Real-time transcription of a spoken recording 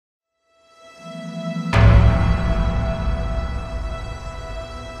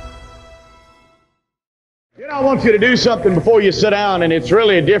I want you to do something before you sit down, and it's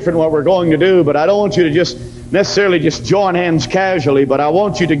really different what we're going to do, but I don't want you to just necessarily just join hands casually, but I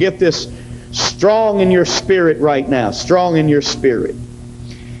want you to get this strong in your spirit right now, strong in your spirit.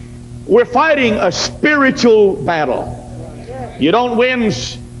 We're fighting a spiritual battle. You don't win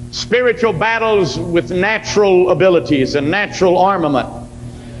spiritual battles with natural abilities and natural armament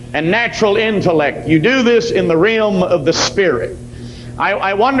and natural intellect. You do this in the realm of the Spirit.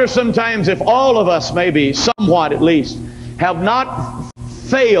 I wonder sometimes if all of us, maybe somewhat at least, have not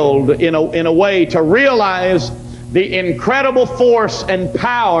failed in a way to realize the incredible force and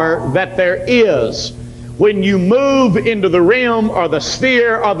power that there is when you move into the realm or the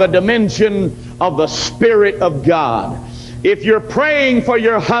sphere or the dimension of the Spirit of God. If you're praying for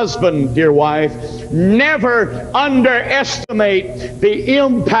your husband, dear wife, never underestimate the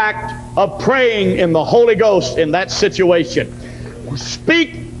impact of praying in the Holy Ghost in that situation.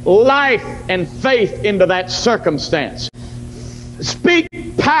 Speak life and faith into that circumstance. Speak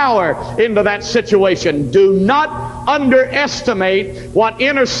power into that situation. Do not underestimate what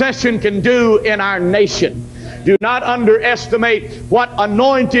intercession can do in our nation. Do not underestimate what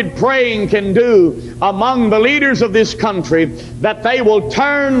anointed praying can do among the leaders of this country, that they will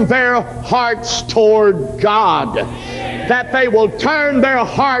turn their hearts toward God, that they will turn their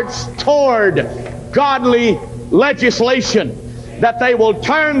hearts toward godly legislation, that they will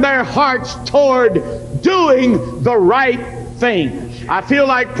turn their hearts toward doing the right thing. I feel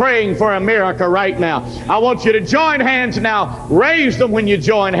like praying for America right now. I want you to join hands now. Raise them when you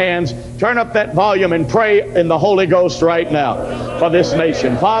join hands. Turn up that volume and pray in the Holy Ghost right now for this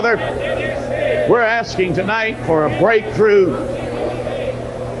nation. Father, we're asking tonight for a breakthrough.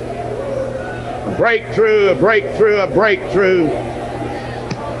 A breakthrough, a breakthrough, a breakthrough.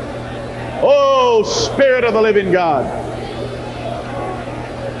 Oh, Spirit of the living God.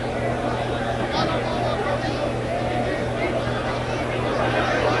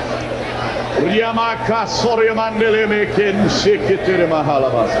 Yamaka Soria Mandele Mekin Sikitiri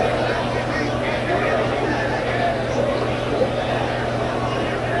Mahalabas.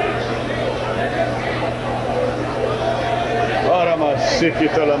 Arama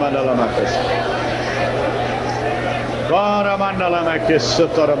Sikitala Mandalamakas. Vara Mandalamakis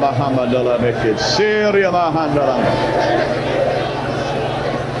Sutara Mahamadala Mekid. Syria Mahandalam.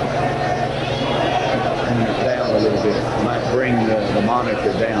 Down a little bit. Might bring the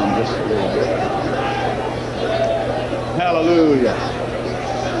monitor down just a little bit. Hallelujah.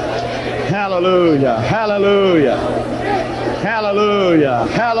 Hallelujah. Hallelujah. Hallelujah.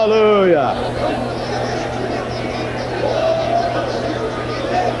 Hallelujah.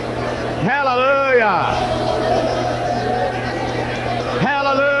 Hallelujah.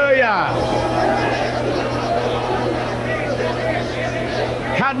 Hallelujah.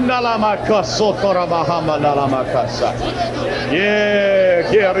 Handalamakasa sotora mahamanalamakasa. Yeah,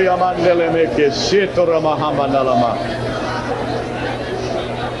 Geria Mandelemeke Sitora Mahamanalama.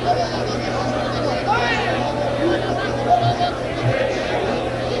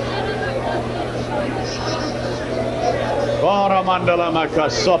 Vara Mandalamaka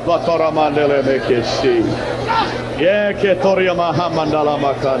Sopatora Mandelemeke Si. Yeah, Ketoria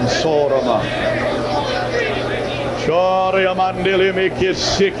Mahamanalamakan Sorama. Shoria Mandili Mikis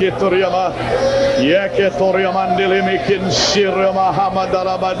Sikitoriama, Yaketoria Mandili Mikin Siria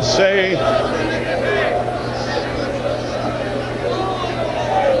Mahamadalaman say.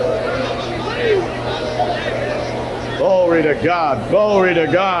 Glory to God, glory to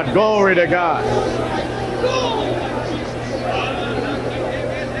God, glory to God.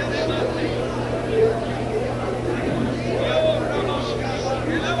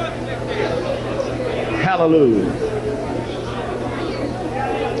 Hallelujah.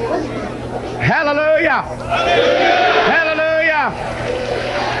 Hallelujah. Hallelujah.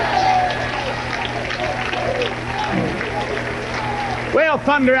 Well,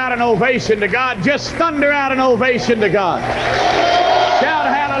 thunder out an ovation to God. Just thunder out an ovation to God. Shout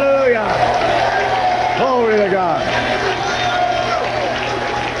hallelujah. Glory to God.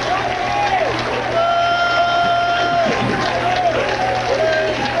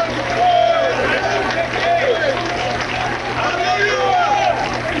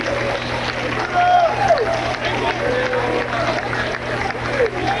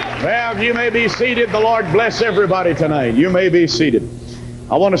 Well, you may be seated. The Lord bless everybody tonight. You may be seated.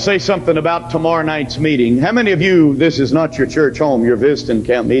 I want to say something about tomorrow night's meeting. How many of you, this is not your church home, you're visiting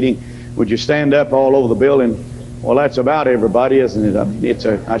camp meeting? Would you stand up all over the building? Well, that's about everybody, isn't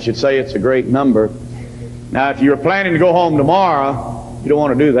it? I should say it's a great number. Now, if you're planning to go home tomorrow, you don't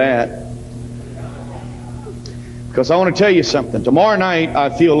want to do that. Because I want to tell you something. Tomorrow night, I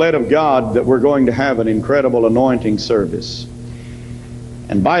feel led of God that we're going to have an incredible anointing service.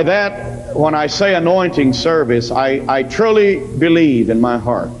 And by that, when I say anointing service, I truly believe in my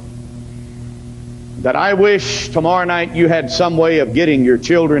heart that I wish tomorrow night you had some way of getting your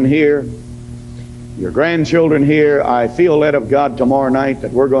children here, your grandchildren here. I feel led of God tomorrow night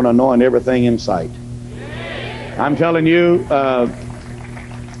that we're going to anoint everything in sight. I'm telling you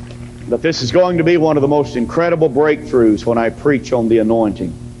that this is going to be one of the most incredible breakthroughs when I preach on the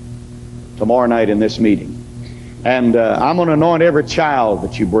anointing tomorrow night in this meeting. And I'm going to anoint every child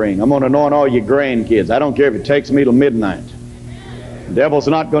that you bring. I'm going to anoint all your grandkids. I don't care if it takes me till midnight. The devil's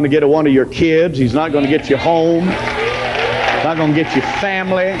not going to get one of your kids. He's not going to get your home. He's not going to get your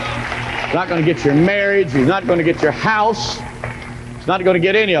family. He's not going to get your marriage. He's not going to get your house. He's not going to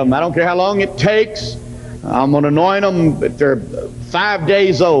get any of them. I don't care how long it takes. I'm going to anoint them. If they're 5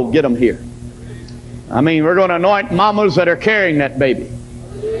 days old, get them here. I mean, we're going to anoint mamas that are carrying that baby.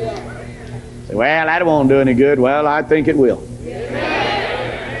 Say, well, that won't do any good. Well, I think it will.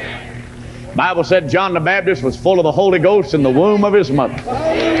 The Bible said John the Baptist was full of the Holy Ghost in the womb of his mother.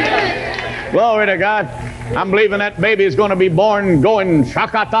 Glory to God. I'm believing that baby is going to be born going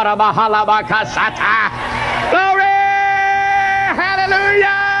shakatara bahala bakasata. Glory!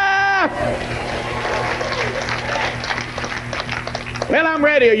 Hallelujah! Well, I'm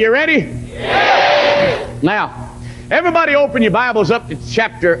ready. Are you ready? Yes. Now, everybody open your Bibles up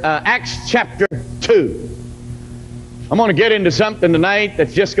to Acts chapter 2. I'm going to get into something tonight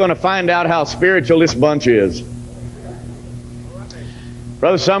that's just going to find out how spiritual this bunch is.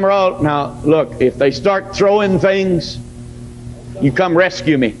 Brother Sumrall, now look, if they start throwing things, you come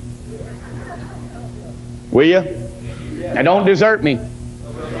rescue me. Will you? Now don't desert me.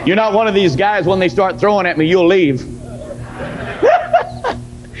 You're not one of these guys when they start throwing at me, you'll leave.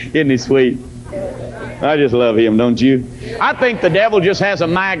 Isn't he sweet? I just love him, don't you? I think the devil just has a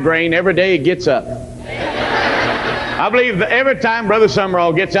migraine every day he gets up. I believe that every time Brother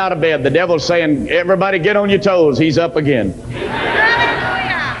Sumrall gets out of bed, the devil's saying, everybody get on your toes. He's up again.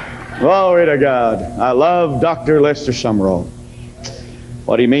 Glory to God. I love Dr. Lester Sumrall.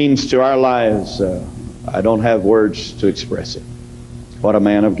 What he means to our lives, I don't have words to express it. What a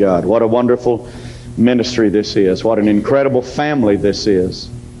man of God. What a wonderful ministry this is. What an incredible family this is.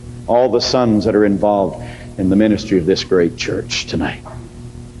 All the sons that are involved in the ministry of this great church tonight.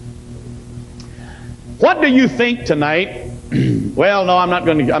 What do you think tonight? Well, no, I'm not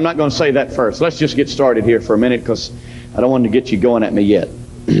going to say that first. Let's just get started here for a minute because I don't want to get you going at me yet.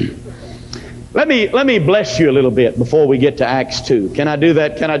 Let me bless you a little bit before we get to Acts 2. Can I do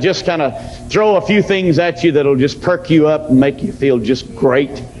that? Can I just kind of throw a few things at you that'll just perk you up and make you feel just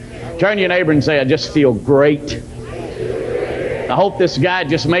great? Turn to your neighbor and say, I just feel great. I hope this guy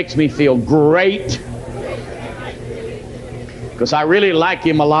just makes me feel great. Because I really like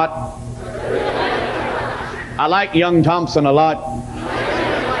him a lot. I like young Thompson a lot.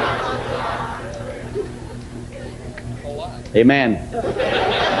 Amen.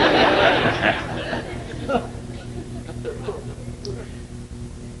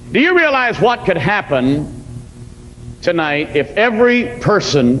 Do you realize what could happen tonight if every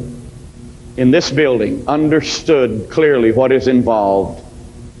person in this building understood clearly what is involved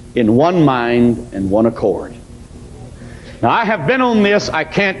in one mind and one accord? Now, I have been on this. I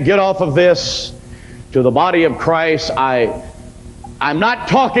can't get off of this. To the body of Christ, I'm not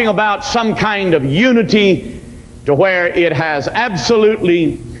talking about some kind of unity to where it has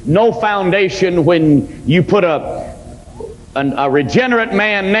absolutely no foundation when you put a regenerate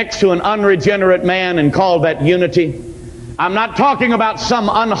man next to an unregenerate man and call that unity. I'm not talking about some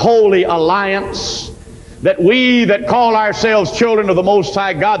unholy alliance that we that call ourselves children of the Most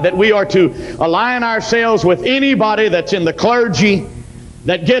High God, that we are to align ourselves with anybody that's in the clergy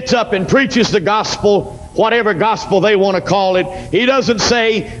that gets up and preaches the gospel, whatever gospel they want to call it. He doesn't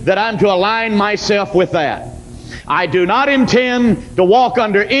say that I'm to align myself with that. I do not intend to walk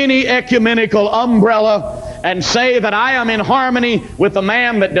under any ecumenical umbrella and say that I am in harmony with a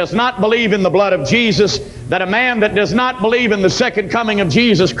man that does not believe in the blood of Jesus, that a man that does not believe in the second coming of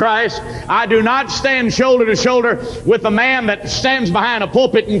Jesus Christ. I do not stand shoulder to shoulder with a man that stands behind a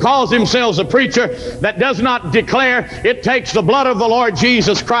pulpit and calls himself a preacher that does not declare it takes the blood of the Lord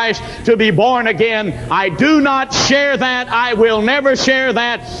Jesus Christ to be born again. I do not share that. I will never share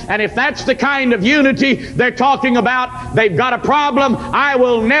that. And if that's the kind of unity they're talking about, they've got a problem. I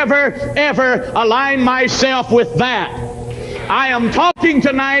will never, ever align myself with that. I am talking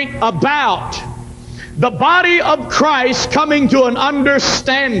tonight about the body of Christ coming to an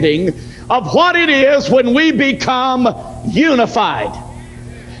understanding of what it is when we become unified.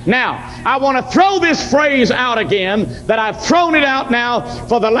 Now, I want to throw this phrase out again, that I've thrown it out now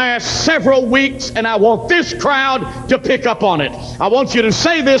for the last several weeks, and I want this crowd to pick up on it. I want you to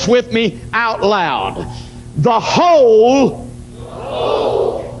say this with me out loud. The whole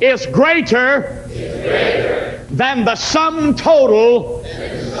is greater than the sum total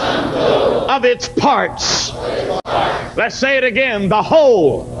of its parts. Let's say it again. The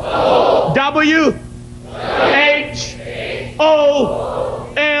whole. W-H-O-L-E.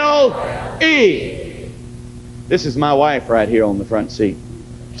 This is my wife right here on the front seat.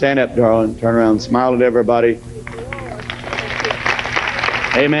 Stand up, darling. Turn around. Smile at everybody.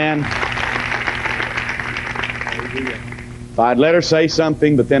 Amen. If I'd let her say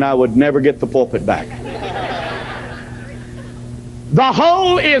something, but then I would never get the pulpit back. The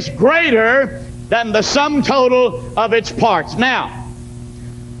whole is greater than the sum total of its parts. Now,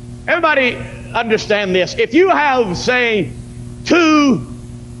 everybody understand this. If you have, say, two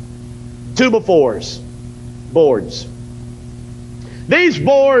 2x4s, boards. These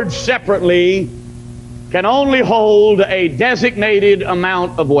boards separately can only hold a designated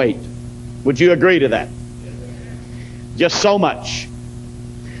amount of weight. Would you agree to that? Just so much.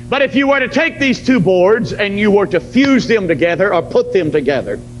 But if you were to take these two boards and you were to fuse them together or put them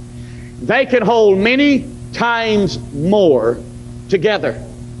together, they can hold many times more together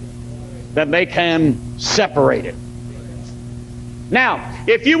than they can separated. Now,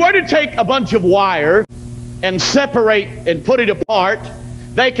 if you were to take a bunch of wire and separate and put it apart,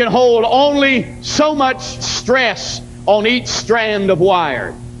 they can hold only so much stress on each strand of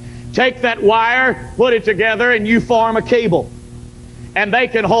wire. Take that wire, put it together, and you form a cable. And they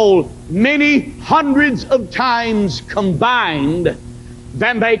can hold many hundreds of times combined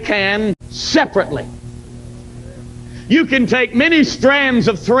than they can separately. You can take many strands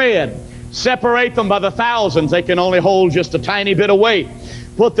of thread, separate them by the thousands. They can only hold just a tiny bit of weight.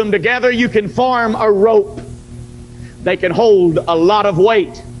 Put them together, you can form a rope. They can hold a lot of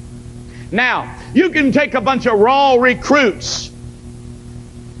weight. Now, you can take a bunch of raw recruits,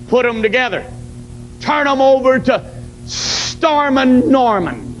 put them together, turn them over to Starman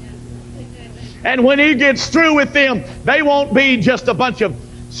Norman. And when he gets through with them, they won't be just a bunch of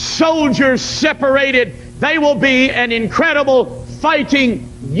soldiers separated. They will be an incredible fighting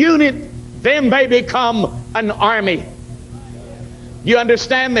unit. Then they become an army. You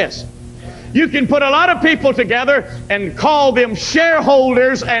understand this? You can put a lot of people together and call them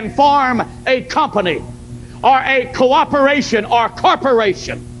shareholders and form a company or a cooperation or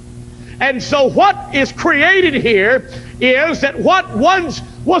corporation. And so what is created here is that what once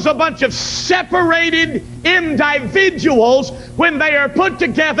was a bunch of separated individuals, when they are put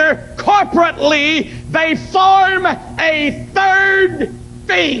together corporately, they form a third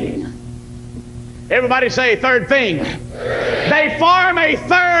thing. Everybody say third thing. They form a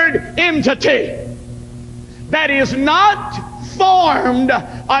third entity that is not formed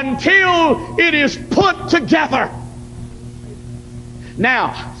until it is put together.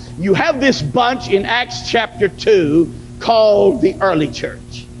 Now, you have this bunch in Acts chapter 2 called the early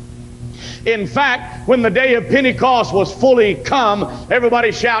church. In fact, when the day of Pentecost was fully come,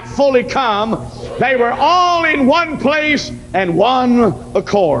 everybody shout, fully come, they were all in one place and one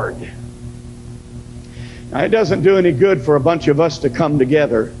accord. Now, it doesn't do any good for a bunch of us to come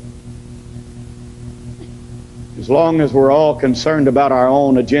together as long as we're all concerned about our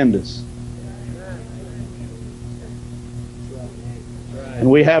own agendas. And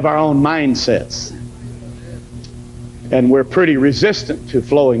we have our own mindsets. And we're pretty resistant to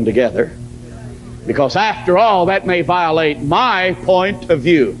flowing together, because after all, that may violate my point of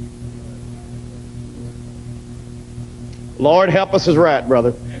view. Lord, help us is right,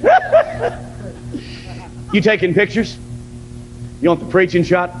 brother. You taking pictures? You want the preaching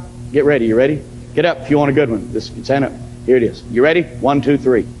shot? Get ready. You ready? Get up if you want a good one. Just stand up. Here it is. You ready? 1, 2,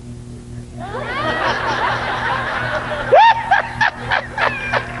 3.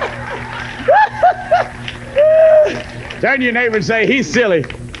 Turn to your neighbor and say, he's silly.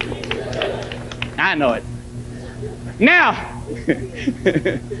 I know it. Now,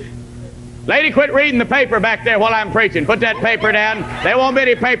 lady, quit reading the paper back there while I'm preaching. Put that paper down. There won't be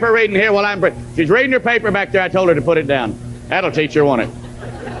any paper reading here while I'm preaching. She's reading her paper back there. I told her to put it down. That'll teach her, won't it?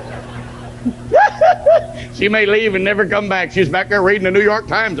 She may leave and never come back. She's back there reading the New York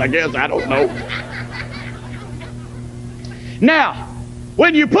Times, I guess. I don't know. Now,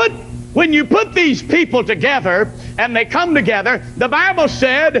 when you put these people together and they come together, the Bible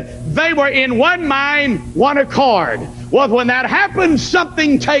said they were in one mind, one accord. Well, when that happens,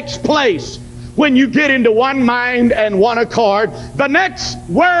 something takes place. When you get into one mind and one accord, the next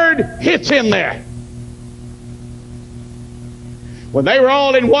word hits in there. When they were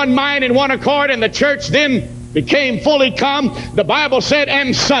all in one mind and one accord, and the church then became fully come, the Bible said,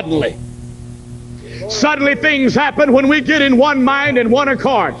 and suddenly things happen when we get in one mind and one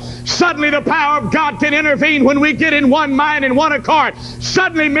accord. Suddenly the power of God can intervene when we get in one mind and one accord.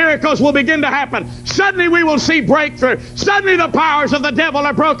 Suddenly miracles will begin to happen. Suddenly we will see breakthrough. Suddenly the powers of the devil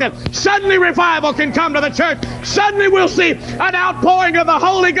are broken. Suddenly revival can come to the church. Suddenly we'll see an outpouring of the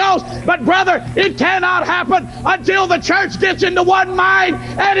Holy Ghost. But brother, it cannot happen until the church gets into one mind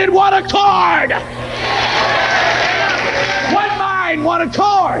and in one accord. One mind, one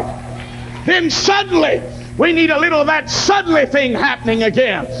accord. Then suddenly, we need a little of that suddenly thing happening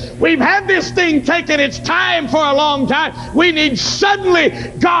again. We've had this thing taking its time for a long time. We need suddenly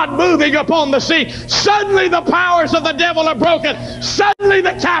God moving upon the scene. Suddenly the powers of the devil are broken. Suddenly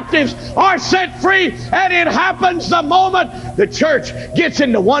the captives are set free. And it happens the moment the church gets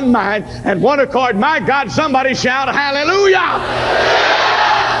into one mind and one accord. My God, somebody shout hallelujah!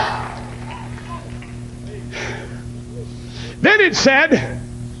 Then it said,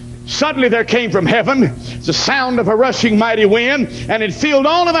 suddenly there came from heaven the sound of a rushing mighty wind, and it filled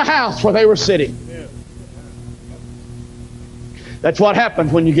all of the house where they were sitting. That's what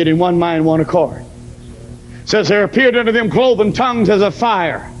happens when you get in one mind, one accord. It says there appeared unto them cloven tongues as of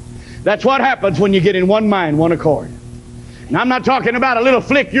fire. That's what happens when you get in one mind, one accord. And I'm not talking about a little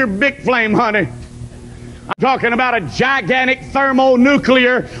flick your big flame, honey. I'm talking about a gigantic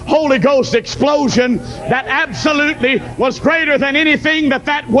thermonuclear Holy Ghost explosion that absolutely was greater than anything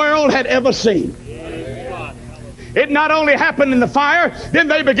that world had ever seen. It not only happened in the fire, then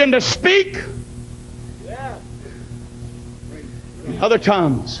they began to speak in other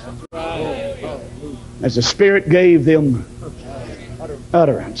tongues as the Spirit gave them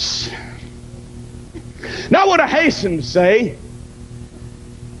utterance. Now I want to hasten to say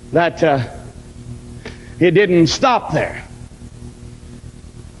that it didn't stop there.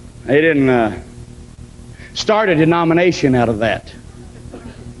 They didn't start a denomination out of that.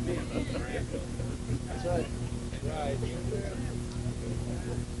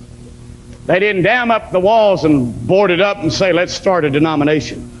 They didn't dam up the walls and board it up and say, let's start a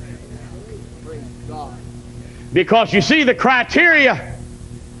denomination. Because you see, the criteria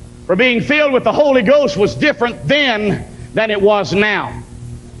for being filled with the Holy Ghost was different then than it was now.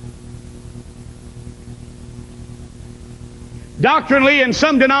 Doctrinally, in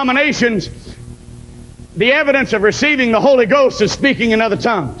some denominations, the evidence of receiving the Holy Ghost is speaking in other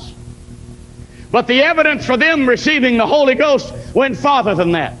tongues. But the evidence for them receiving the Holy Ghost went farther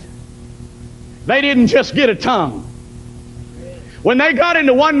than that. They didn't just get a tongue. When they got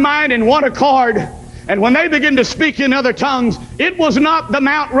into one mind and one accord, and when they began to speak in other tongues, it was not the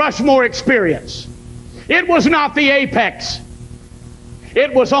Mount Rushmore experience. It was not the apex.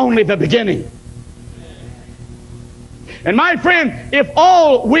 It was only the beginning. And my friend, if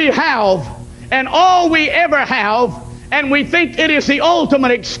all we have and all we ever have, and we think it is the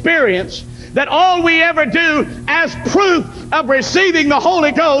ultimate experience, that all we ever do as proof of receiving the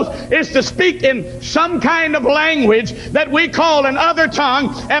Holy Ghost is to speak in some kind of language that we call an other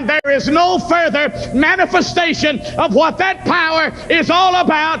tongue, and there is no further manifestation of what that power is all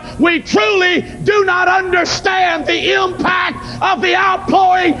about, we truly do not understand the impact of the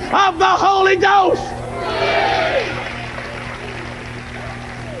outpouring of the Holy Ghost.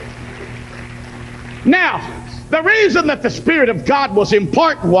 Now, the reason that the Spirit of God was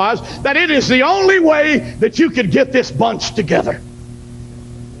important was that it is the only way that you could get this bunch together.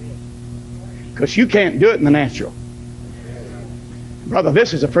 Because you can't do it in the natural. Brother,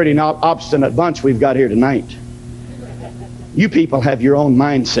 this is a pretty obstinate bunch we've got here tonight. You people have your own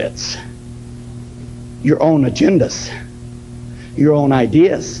mindsets, your own agendas, your own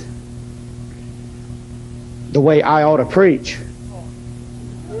ideas, the way I ought to preach,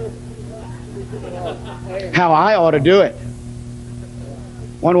 how I ought to do it.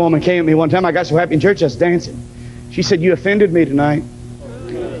 One woman came at me one time. I got so happy in church I was dancing. She said, "You offended me tonight.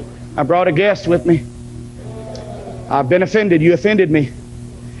 I brought a guest with me. I've been offended. You offended me."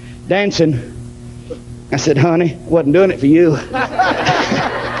 Dancing. I said, "Honey, I wasn't doing it for you."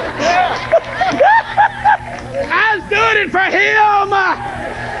 I was doing it for him.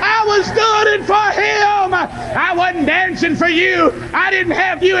 I was doing it for him. I wasn't dancing for you. I didn't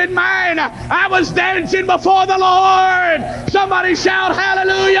have you in mind. I was dancing before the Lord. Somebody shout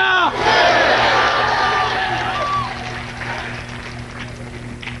hallelujah.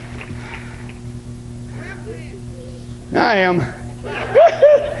 I am.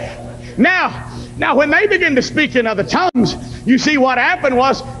 Now when they begin to speak in other tongues, you see what happened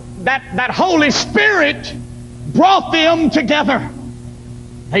was that Holy Spirit brought them together.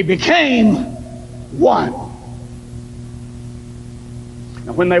 They became one.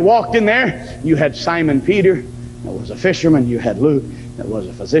 And when they walked in there, you had Simon Peter, that was a fisherman. You had Luke, that was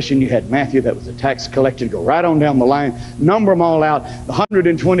a physician. You had Matthew, that was a tax collector. Go right on down the line, number them all out. The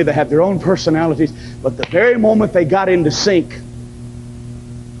 120 that had their own personalities. But the very moment they got into sync,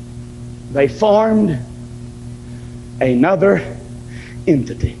 they formed another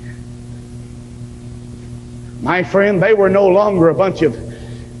entity. My friend, they were no longer a bunch of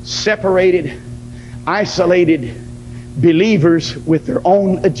separated, isolated believers with their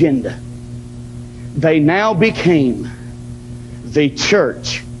own agenda. They now became the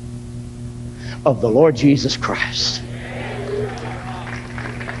church of the Lord Jesus Christ.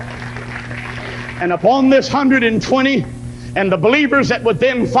 And upon this 120 and the believers that would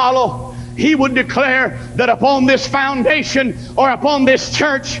then follow, he would declare that upon this foundation, or upon this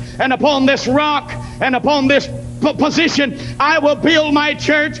church, and upon this rock, and upon this position, I will build my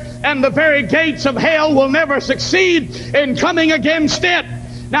church, and the very gates of hell will never succeed in coming against it.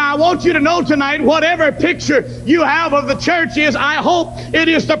 Now I want you to know tonight, whatever picture you have of the church is, I hope it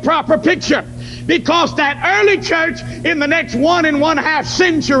is the proper picture. Because that early church in the next 1.5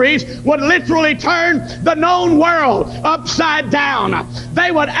 centuries would literally turn the known world upside down.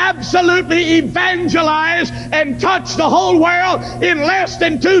 They would absolutely evangelize and touch the whole world in less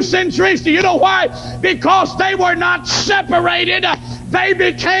than 2 centuries. Do you know why? Because they were not separated. They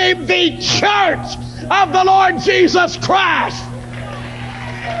became the church of the Lord Jesus Christ.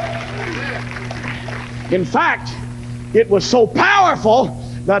 In fact, it was so powerful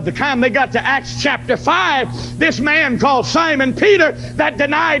that the time they got to Acts chapter 5, this man called Simon Peter that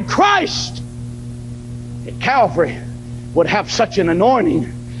denied Christ at Calvary would have such an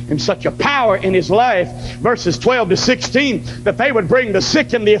anointing and such a power in his life, verses 12 to 16, that they would bring the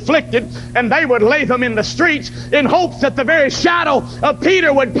sick and the afflicted, and they would lay them in the streets in hopes that the very shadow of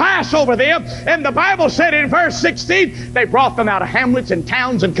Peter would pass over them. And the Bible said in verse 16, they brought them out of hamlets and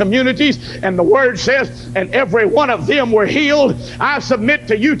towns and communities, and the word says, and every one of them were healed. I submit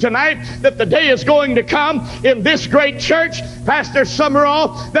to you tonight that the day is going to come in this great church, Pastor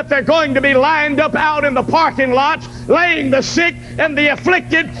Sumrall, that they're going to be lined up out in the parking lots, laying the sick and the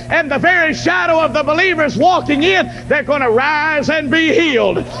afflicted, and the very shadow of the believers walking in, they're going to rise and be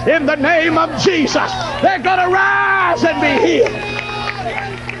healed in the name of Jesus. They're going to rise and be healed.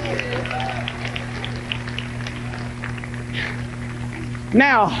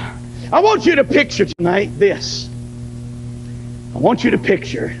 Now, I want you to picture tonight this. I want you to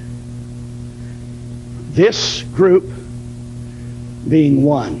picture this group being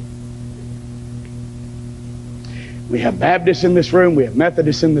one. We have Baptists in this room. We have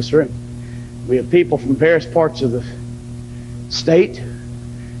Methodists in this room. We have people from various parts of the state,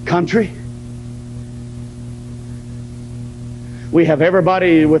 country. We have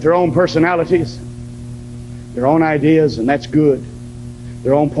everybody with their own personalities, their own ideas, and that's good.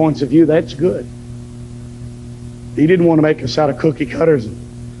 Their own points of view, that's good. He didn't want to make us out of cookie cutters and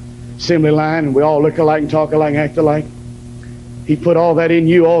assembly line, and we all look alike and talk alike and act alike. He put all that in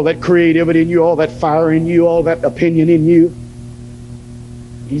you, all that creativity in you, all that fire in you, all that opinion in you.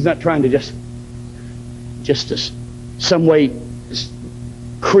 He's not trying to just some way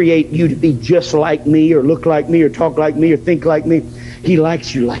create you to be just like me, or look like me, or talk like me, or think like me. He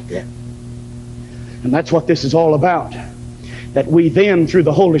likes you like that. And that's what this is all about. That we then, through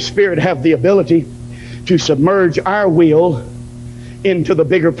the Holy Spirit, have the ability to submerge our will into the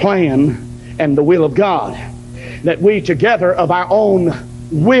bigger plan and the will of God. That we together of our own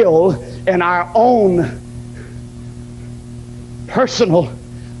will and our own personal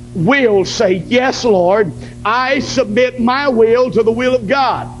will say, yes, Lord, I submit my will to the will of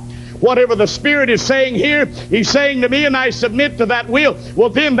God. Whatever the Spirit is saying here, He's saying to me, and I submit to that will. Well,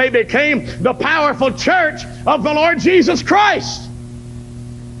 then they became the powerful church of the Lord Jesus Christ.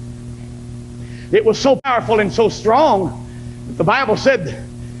 It was so powerful and so strong that the Bible said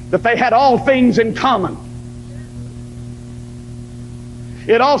that they had all things in common.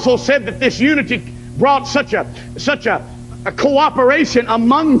 It also said that this unity brought such a cooperation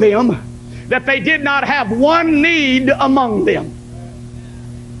among them that they did not have one need among them.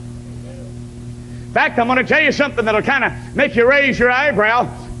 In fact, I'm going to tell you something that'll kind of make you raise your eyebrow.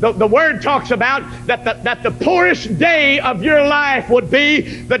 The Word talks about that the poorest day of your life would be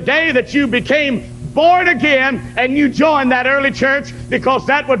the day that you became born again and you joined that early church, because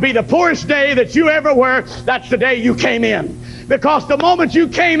that would be the poorest day that you ever were. That's the day you came in. Because the moment you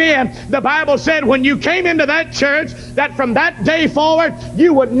came in, the Bible said when you came into that church, that from that day forward,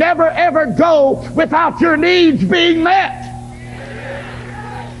 you would never ever go without your needs being met.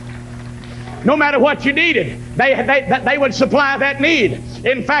 No matter what you needed, they would supply that need.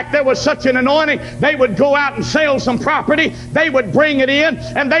 In fact, there was such an anointing, they would go out and sell some property, they would bring it in,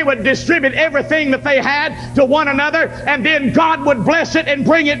 and they would distribute everything that they had to one another, and then God would bless it and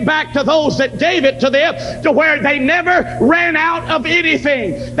bring it back to those that gave it to them, to where they never ran out of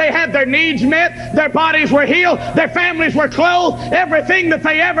anything. They had their needs met, their bodies were healed, their families were clothed, everything that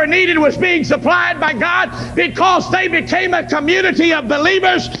they ever needed was being supplied by God, because they became a community of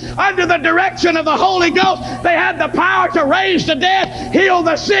believers under the direction of the Holy Ghost. They had the power to raise the dead, heal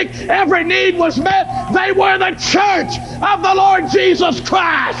the sick, every need was met. They were the church of the Lord Jesus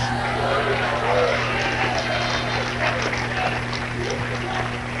Christ.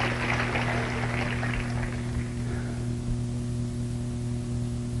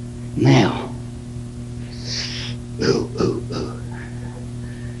 Now,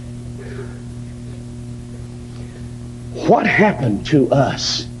 what happened to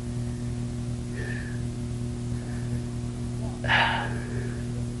us?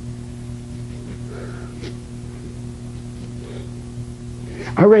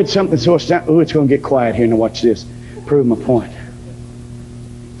 I read something so it's going to get quiet here. Now watch this. Prove my point.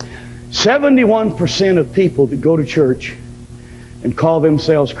 71% of people that go to church and call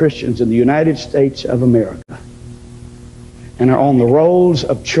themselves Christians in the United States of America and are on the rolls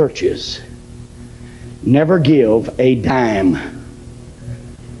of churches never give a dime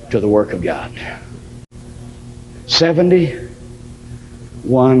to the work of God. 71%.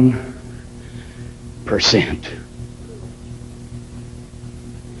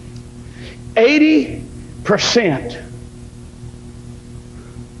 80%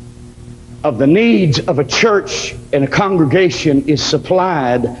 of the needs of a church and a congregation is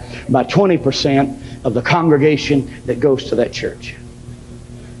supplied by 20% of the congregation that goes to that church.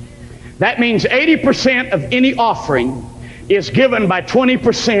 That means 80% of any offering is given by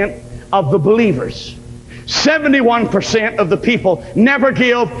 20% of the believers. 71% of the people never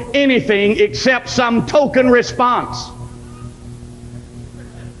give anything except some token response.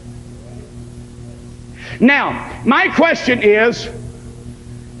 Now, my question is,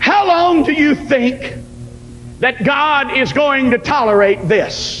 how long do you think that God is going to tolerate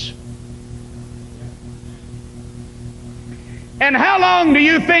this? And how long do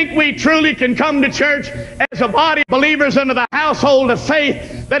you think we truly can come to church as a body of believers under the household of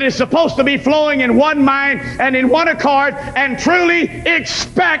faith that is supposed to be flowing in one mind and in one accord, and truly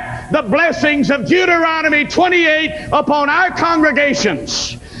expect the blessings of Deuteronomy 28 upon our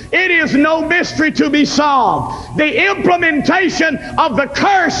congregations? It is no mystery to be solved. The implementation of the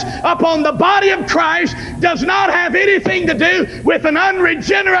curse upon the body of Christ does not have anything to do with an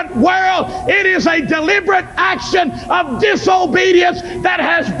unregenerate world. It is a deliberate action of disobedience that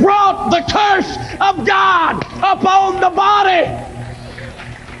has brought the curse of God upon the body.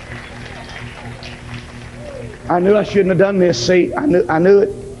 I knew I shouldn't have done this. See, I knew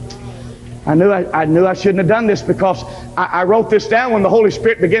it. I knew I shouldn't have done this, because I wrote this down when the Holy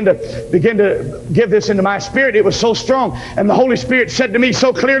Spirit began to give this into my spirit. It was so strong. And the Holy Spirit said to me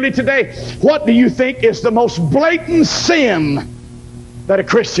so clearly today, what do you think is the most blatant sin that a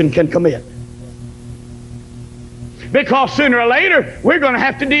Christian can commit? Because sooner or later, we're going to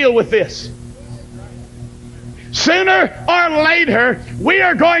have to deal with this. Sooner or later, we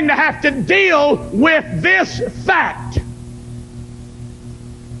are going to have to deal with this fact.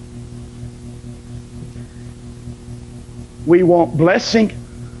 We want blessing.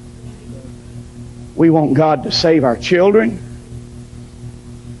 We want God to save our children.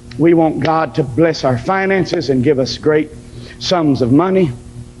 We want God to bless our finances and give us great sums of money.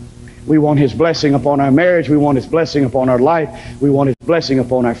 We want His blessing upon our marriage. We want His blessing upon our life. We want His blessing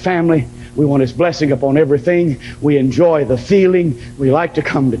upon our family. We want His blessing upon everything. We enjoy the feeling. We like to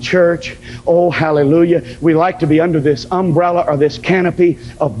come to church. Oh, hallelujah. We like to be under this umbrella or this canopy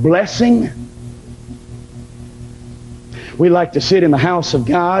of blessing. We like to sit in the house of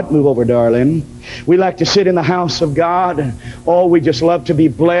God. Move over, darling. We like to sit in the house of God. Oh, we just love to be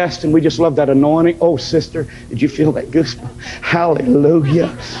blessed, and we just love that anointing. Oh, sister, did you feel that goosebump?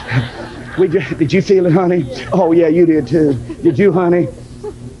 Hallelujah. Did you feel it, honey? Oh, yeah, you did too. Did you, honey?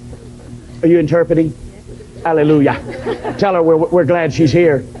 Are you interpreting? Hallelujah. Tell her we're glad she's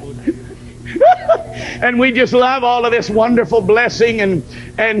here. And we just love all of this wonderful blessing.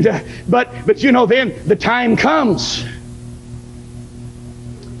 But you know, then the time comes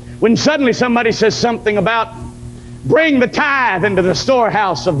when suddenly somebody says something about bring the tithe into the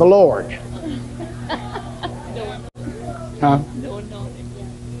storehouse of the Lord. Huh?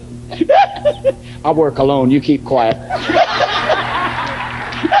 I work alone. You keep quiet.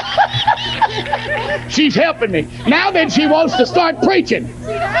 She's helping me. Now then she wants to start preaching.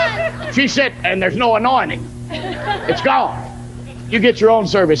 She said, and there's no anointing. It's gone. You get your own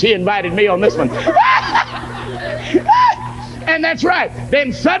service. He invited me on this one. And that's right.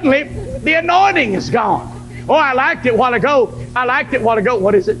 Then suddenly the anointing is gone. Oh, I liked it a while ago.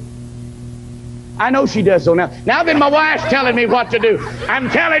 What is it? I know she does so now. Now then, my wife's telling me what to do. I'm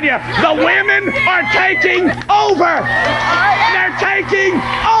telling you, the women are taking over. They're taking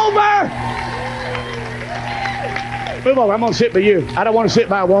over. Move over. I'm going to sit by you. I don't want to sit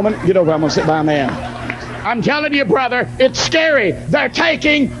by a woman. Get over. I'm going to sit by a man. I'm telling you, brother, it's scary. They're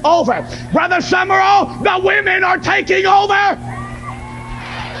taking over. Brother Sumrall, the women are taking over.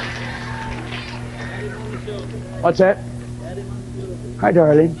 What's that? Hi,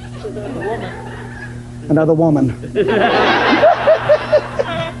 darling. Another woman.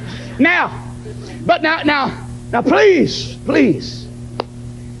 Now, please,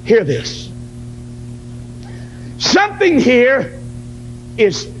 hear this. Something here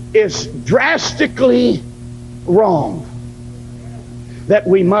is drastically wrong that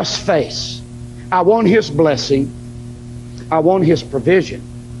we must face. I want His blessing. I want His provision.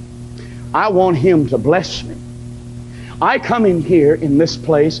 I want Him to bless me. I come in here in this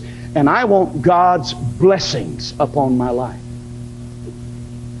place and I want God's blessings upon my life.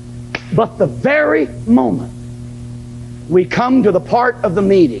 But the very moment we come to the part of the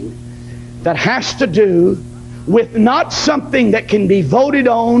meeting that has to do with not something that can be voted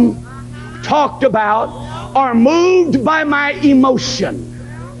on, talked about, or moved by my emotion,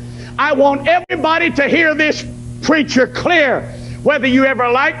 I want everybody to hear this preacher clear. Whether you ever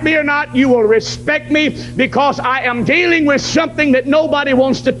like me or not, you will respect me, because I am dealing with something that nobody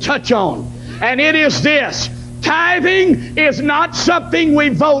wants to touch on. And it is this: tithing is not something we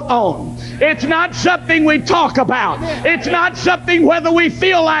vote on. It's not something we talk about. It's not something whether we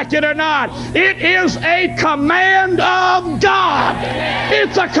feel like it or not. It is a command of God.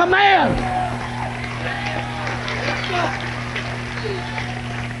 It's a command.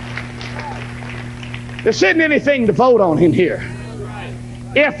 There isn't anything to vote on in here.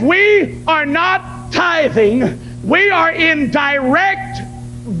 If we are not tithing, we are in direct,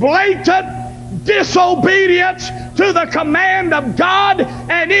 blatant disobedience to the command of God,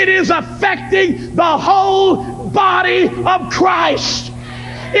 and it is affecting the whole body of Christ.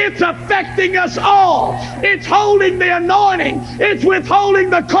 It's affecting us all. It's holding the anointing. It's withholding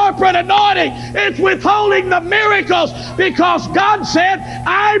the corporate anointing. It's withholding the miracles, because God said,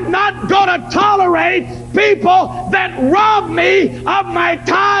 I'm not going to tolerate people that rob me of my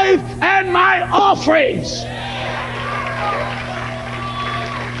tithe and my offerings.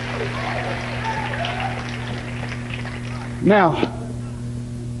 Now,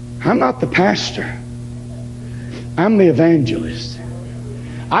 I'm not the pastor. I'm the evangelist.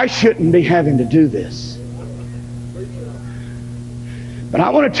 I shouldn't be having to do this. But I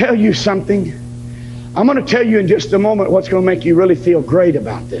want to tell you something. I'm going to tell you in just a moment what's going to make you really feel great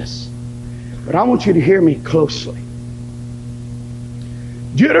about this. But I want you to hear me closely.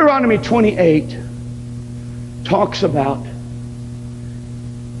 Deuteronomy 28 talks about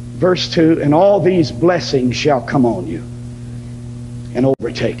verse 2, and all these blessings shall come on you and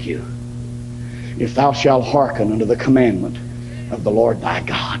overtake you, if thou shalt hearken unto the commandment of the Lord thy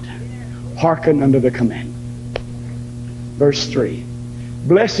God. Hearken unto the commandment. Verse 3,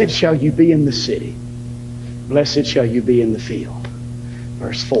 blessed shall you be in the city, blessed shall you be in the field.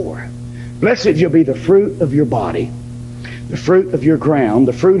 Verse 4, blessed shall be the fruit of your body, the fruit of your ground,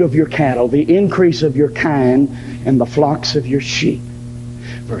 the fruit of your cattle, the increase of your kine, and the flocks of your sheep.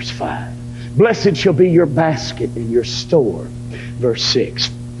 Verse 5, blessed shall be your basket and your store. Verse 6,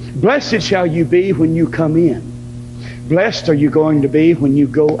 blessed shall you be when you come in. Blessed are you going to be when you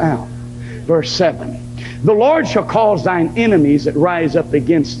go out. Verse 7, the Lord shall cause thine enemies that rise up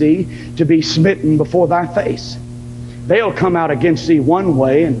against thee to be smitten before thy face. They'll come out against thee one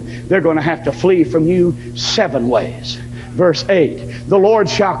way, and they're going to have to flee from you 7 ways. Verse 8, the Lord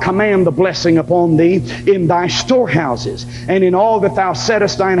shall command the blessing upon thee in thy storehouses, and in all that thou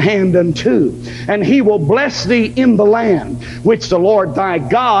settest thine hand unto. And He will bless thee in the land which the Lord thy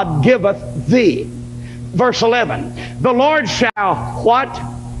God giveth thee. Verse 11, the Lord shall what?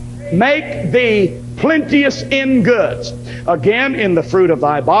 Make thee plenteous in goods. Again, in the fruit of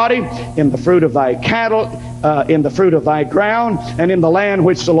thy body, in the fruit of thy cattle, in the fruit of thy ground, and in the land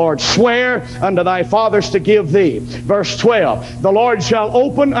which the Lord sware unto thy fathers to give thee. Verse 12, the Lord shall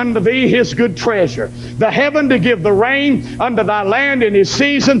open unto thee His good treasure, the heaven to give the rain unto thy land in his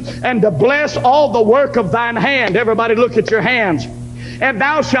season, and to bless all the work of thine hand. Everybody look at your hands. And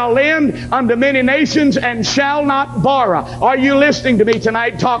thou shalt lend unto many nations and shall not borrow. Are you listening to me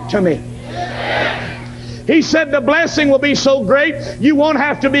tonight? Talk to me. He said the blessing will be so great you won't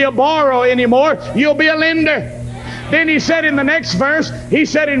have to be a borrower anymore. You'll be a lender. Then he said in the next verse, he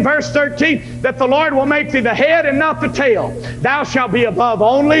said in verse 13, that the Lord will make thee the head and not the tail. Thou shalt be above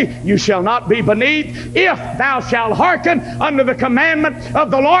only, you shall not be beneath, if thou shalt hearken unto the commandment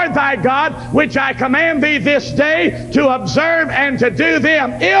of the Lord thy God, which I command thee this day to observe and to do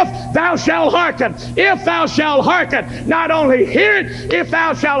them. If thou shalt hearken, if thou shalt hearken, not only hear it, if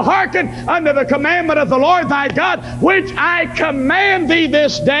thou shalt hearken unto the commandment of the Lord thy God, which I command thee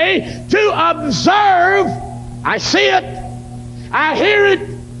this day to observe. I see it, I hear it,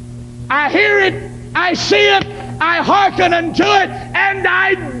 I hear it, I see it, I hearken unto it, and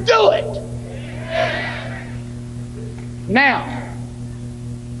I do it. Now,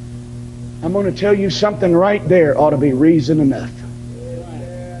 I'm going to tell you something right there ought to be reason enough.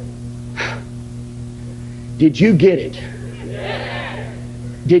 Did you get it?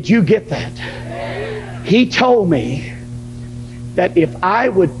 Did you get that? He told me that if I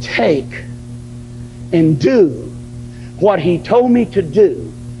would take and do what he told me to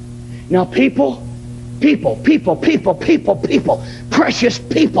do. Now people, precious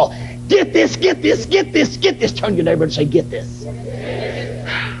people, get this, get this, get this, get this. Turn to your neighbor and say, get this.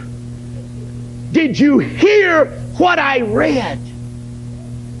 Did you hear what I read?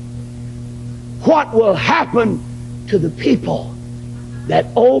 What will happen to the people that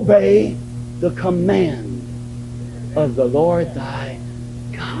obey the command of the Lord thy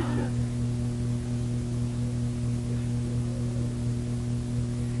God?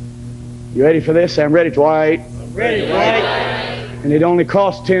 You ready for this? I'm ready, Dwight. I'm ready, Dwight. And it only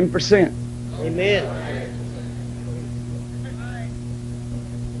costs 10%. Amen.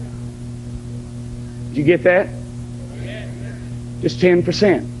 Did you get that? Just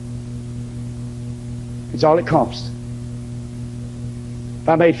 10%. It's all it costs. If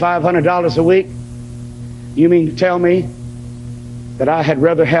I made $500 a week, you mean to tell me that I had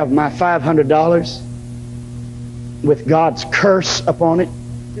rather have my $500 with God's curse upon it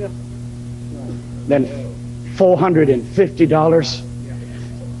than $450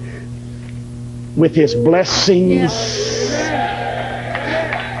 with His blessings?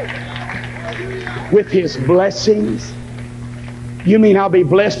 With His blessings? You mean I'll be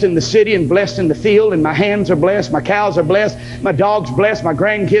blessed in the city and blessed in the field, and my hands are blessed, my cows are blessed, my dog's blessed, my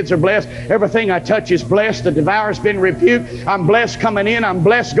grandkids are blessed, everything I touch is blessed, the devourer's been rebuked, I'm blessed coming in, I'm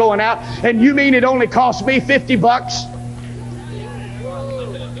blessed going out, and you mean it only costs me $50?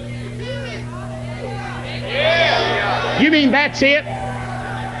 You mean that's it?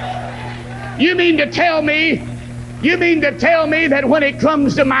 You mean to tell me that when it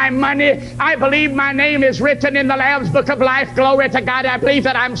comes to my money, I believe my name is written in the Lamb's Book of Life? Glory to God. I believe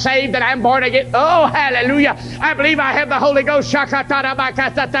that I'm saved, that I'm born again. Oh, hallelujah. I believe I have the Holy Ghost.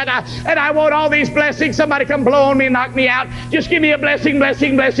 And I want all these blessings. Somebody come blow on me and knock me out. Just give me a blessing,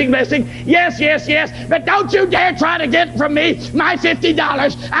 blessing, blessing, blessing. Yes, yes, yes. But don't you dare try to get from me my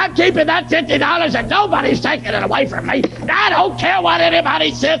 $50. I'm keeping that $50 and nobody's taking it away from me. I don't care what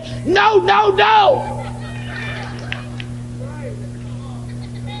anybody says. No, no, no.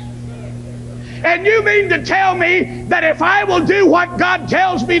 And you mean to tell me that if I will do what God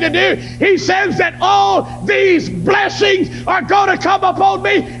tells me to do, He says that all these blessings are going to come upon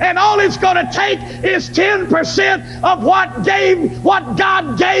me, and all it's going to take is 10% of what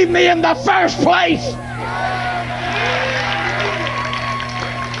God gave me in the first place?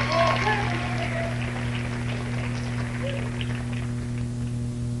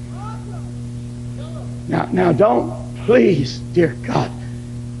 Now don't, please, dear God,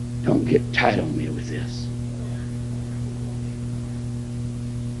 don't get tight on me with this.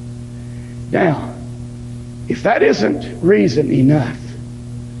 Now, if that isn't reason enough,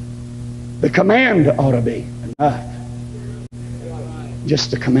 the command ought to be enough. Just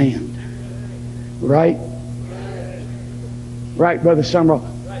the command. Right? Right, Brother Sumrall?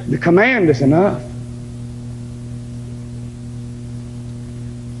 The command is enough.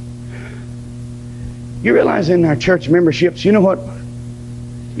 You realize in our church memberships, you know what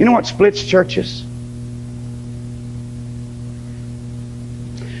splits churches?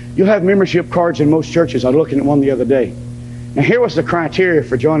 You'll have membership cards in most churches. I was looking at one the other day. Now here was the criteria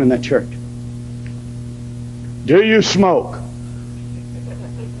for joining that church. Do you smoke?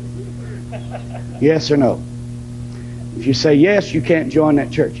 Yes or no? If you say yes, you can't join that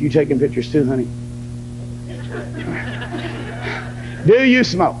church. You taking pictures too, honey? Do you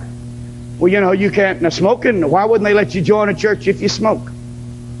smoke? Well, you know, you can't. Now smoking, why wouldn't they let you join a church if you smoke?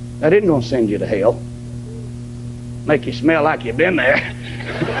 That isn't going to send you to hell. Make you smell like you've been there.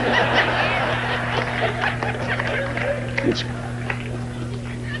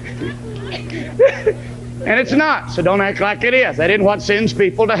 And it's not, so don't act like it is. That isn't what sends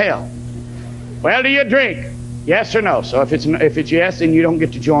people to hell. Well, do you drink? Yes or no? So if it's yes, then you don't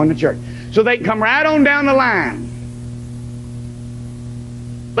get to join the church. So they can come right on down the line.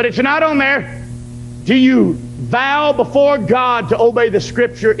 But it's not on there. Do you vow before God to obey the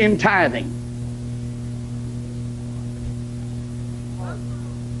Scripture in tithing?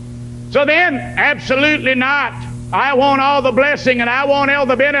 So then, absolutely not. I want all the blessing and I want all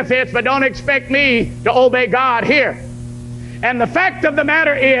the benefits, but don't expect me to obey God here. And the fact of the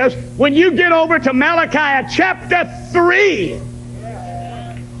matter is, when you get over to Malachi chapter 3,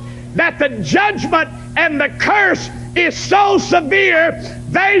 that the judgment and the curse is so severe,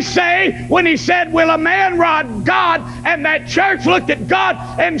 they say, when he said, will a man rob God? And that church looked at God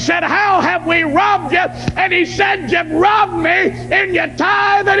and said, how have we robbed you? And he said, you've robbed me in your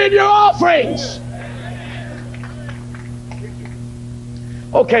tithe and in your offerings.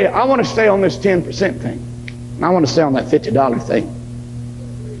 Okay, I want to stay on this 10% thing. I want to stay on that $50 thing.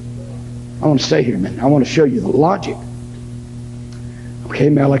 I want to stay here a minute. I want to show you the logic. Okay,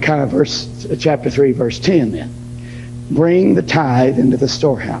 Malachi chapter 3, verse 10 then. Bring the tithe into the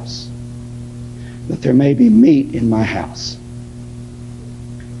storehouse, that there may be meat in my house.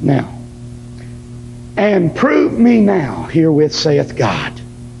 Now, and prove me now herewith, saith God.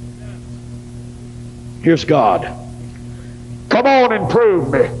 Here's God. Come on and prove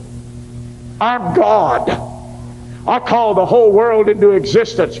me. I'm God. I call the whole world into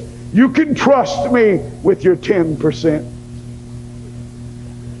existence. You can trust me with your 10%.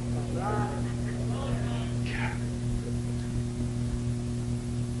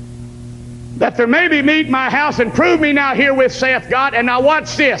 That there may be meat in my house, and prove me now herewith, saith God. And now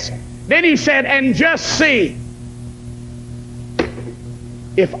watch this. Then he said, and just see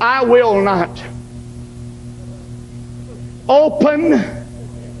if I will not open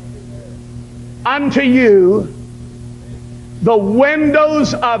unto you the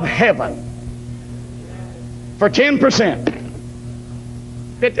windows of heaven for 10%.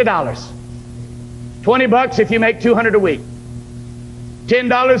 $50. $20 if you make $200 a week.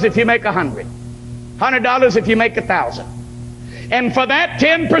 $10 if you make $100. $100 if you make $1,000. And for that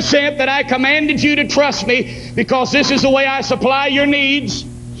 10% that I commanded you to trust me, because this is the way I supply your needs,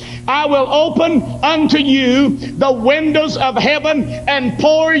 I will open unto you the windows of heaven and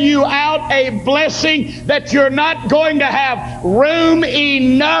pour you out a blessing that you're not going to have room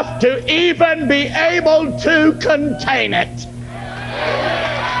enough to even be able to contain it.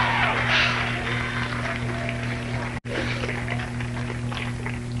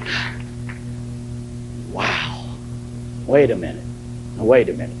 Wow. Wait a minute. Wait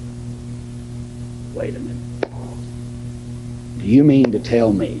a minute. Wait a minute. Do you mean to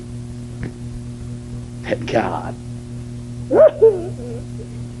tell me that God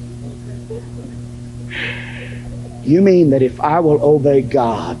you mean that if I will obey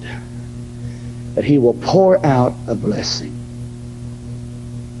God, that He will pour out a blessing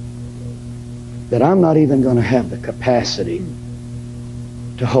that I'm not even going to have the capacity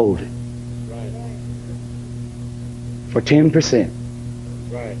to hold it? For 10%.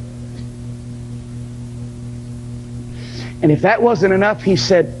 Right. And if that wasn't enough, he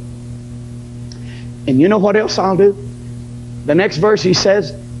said, and you know what else I'll do? The next verse he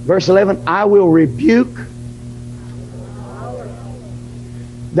says, verse 11, I will rebuke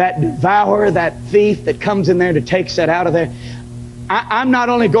that devourer, that thief that comes in there to take that out of there. I'm not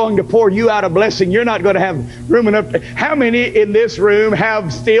only going to pour you out a blessing, you're not going to have room enough. How many in this room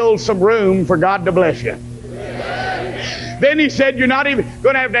have still some room for God to bless you? Then he said, you're not even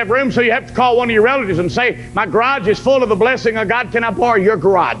going to have room, so you have to call one of your relatives and say, my garage is full of the blessing of God. Can I borrow your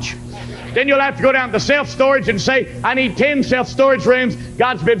garage? Then you'll have to go down to self-storage and say, I need 10 self-storage rooms.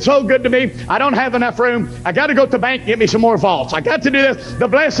 God's been so good to me. I don't have enough room. I got to go to the bank and get me some more vaults. I got to do this. The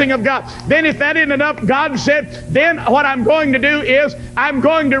blessing of God. Then if that isn't enough, God said, then what I'm going to do is I'm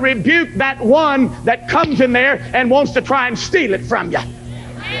going to rebuke that one that comes in there and wants to try and steal it from you.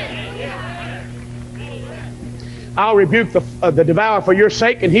 I'll rebuke the devourer for your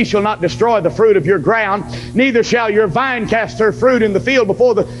sake, and he shall not destroy the fruit of your ground. Neither shall your vine cast her fruit in the field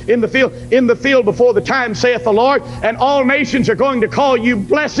before the time, saith the Lord. And all nations are going to call you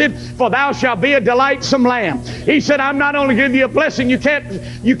blessed, for thou shalt be a delightsome lamb. He said, I'm not only giving you a blessing, you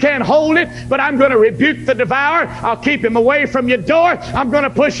can't hold it, but I'm going to rebuke the devourer. I'll keep him away from your door. I'm going to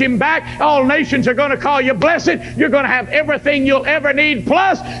push him back. All nations are going to call you blessed. You're going to have everything you'll ever need.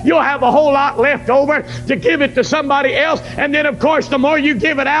 Plus, you'll have a whole lot left over to give it to somebody else. And then, of course, the more you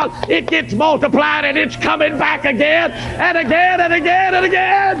give it out, it gets multiplied, and it's coming back again and again and again and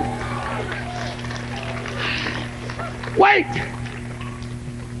again. Wait.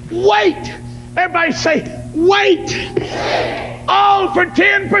 Wait. Everybody say, wait. All for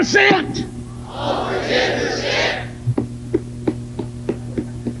 10%. All for 10%.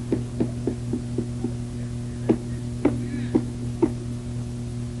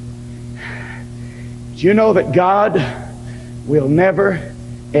 Did you know that God will never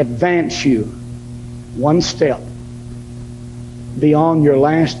advance you one step beyond your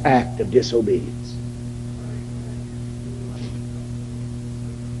last act of disobedience?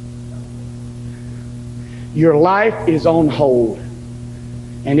 Your life is on hold,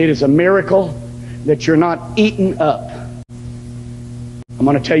 and it is a miracle that you're not eaten up. I'm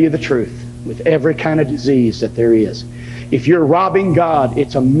going to tell you the truth. With every kind of disease that there is, if you're robbing God,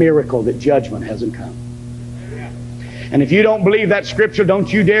 it's a miracle that judgment hasn't come. And if you don't believe that scripture,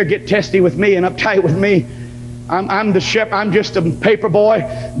 don't you dare get testy with me and uptight with me. I'm the shepherd. I'm just a paper boy.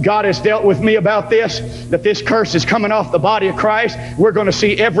 God has dealt with me about this, that this curse is coming off the body of Christ. We're going to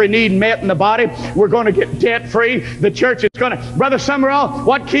see every need met in the body. We're going to get debt free. The church is going to... Brother Sumrall,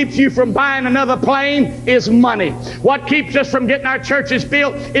 what keeps you from buying another plane is money. What keeps us from getting our churches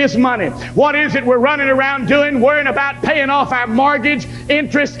built is money. What is it we're running around doing? Worrying about paying off our mortgage,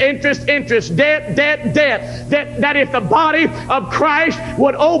 interest, debt. That if the body of Christ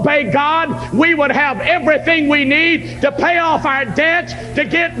would obey God, we would have everything we need to pay off our debts, to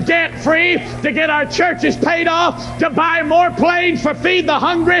get debt free, to get our churches paid off, to buy more planes for Feed the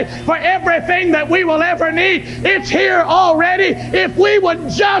Hungry, for everything that we will ever need. It's here already if we would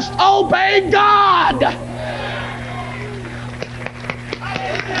just obey God.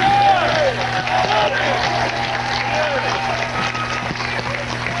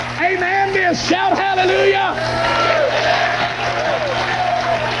 Amen. Dear, shout hallelujah.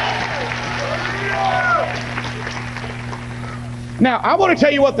 Now, I want to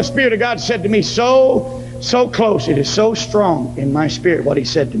tell you what the Spirit of God said to me so close. It is so strong in my spirit what He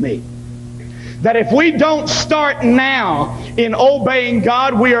said to me. That if we don't start now in obeying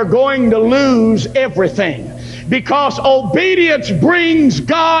God, we are going to lose everything. Because obedience brings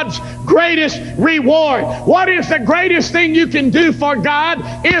God's greatest reward. What is the greatest thing you can do for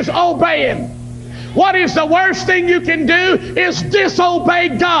God? Is obey Him. What is the worst thing you can do? Is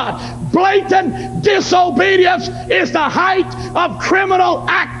disobey God. Blatant disobedience is the height of criminal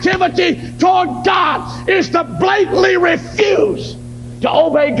activity toward God. Is to blatantly refuse to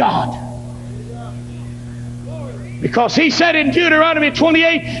obey God. Because He said in Deuteronomy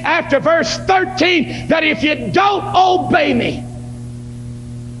 28 after verse 13 that if you don't obey me,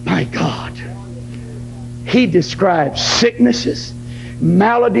 my God, He describes sicknesses,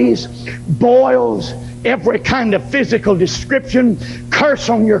 maladies, boils, every kind of physical description. Curse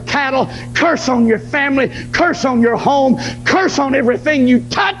on your cattle, curse on your family, curse on your home, curse on everything you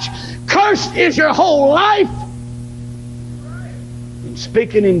touch. Cursed is your whole life. And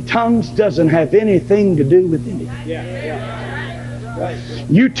speaking in tongues doesn't have anything to do with anything.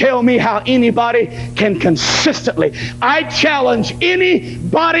 You tell me how anybody can consistently... I challenge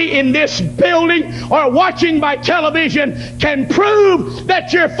anybody in this building or watching by television can prove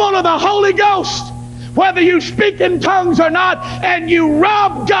that you're full of the Holy Ghost, whether you speak in tongues or not, and you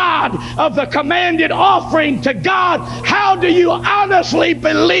rob God of the commanded offering to God. How do you honestly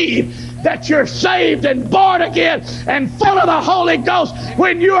believe that you're saved and born again and full of the Holy Ghost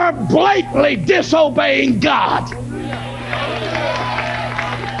when you are blatantly disobeying God?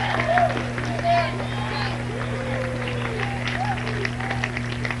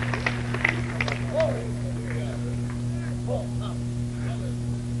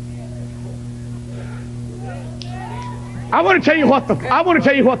 I want to tell you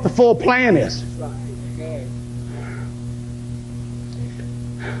what the full plan is.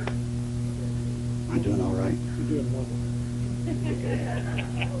 I'm doing all right.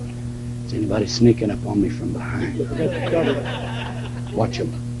 Is anybody sneaking up on me from behind? Watch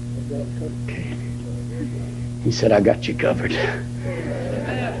him. Okay. He said, I got you covered.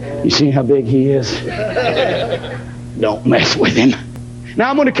 You see how big he is? Don't mess with him. Now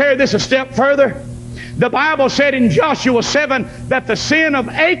I'm going to carry this a step further. The Bible said in Joshua 7 that the sin of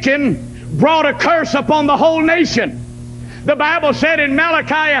Achan brought a curse upon the whole nation. The Bible said in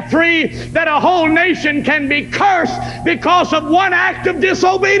Malachi 3 that a whole nation can be cursed because of one act of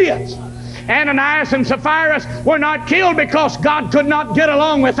disobedience. Ananias and Sapphira were not killed because God could not get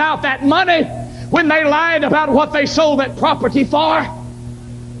along without that money when they lied about what they sold that property for.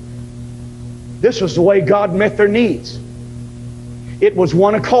 This was the way God met their needs. It was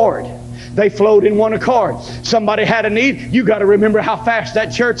one accord. They flowed in one accord. Somebody had a need. You got to remember how fast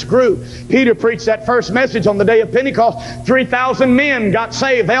that church grew. Peter preached that first message on the day of Pentecost. 3,000 men got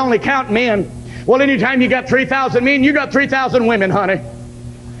saved. They only count men. Well, anytime you got 3,000 men, you got 3,000 women, honey.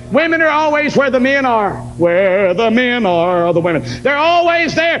 Women are always where the men are. Where the men are the women. They're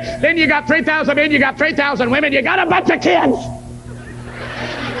always there. Then you got 3,000 men, you got 3,000 women, you got a bunch of kids.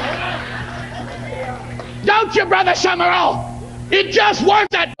 Don't you, Brother Sumrall? It just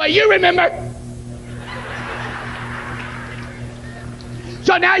worked that way. You remember?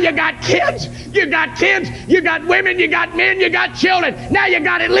 So now you got kids, you got women, you got men, you got children. Now you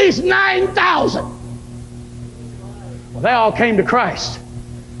got at least 9,000. Well, they all came to Christ.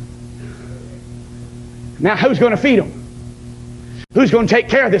 Now who's going to feed them? Who's going to take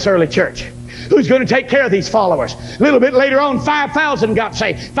care of this early church? Who's going to take care of these followers? A little bit later on, 5,000 got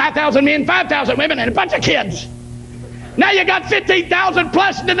saved. 5,000 men, 5,000 women, and a bunch of kids. Now you got 15,000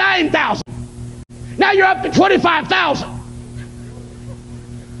 plus the 9,000. Now you're up to 25,000.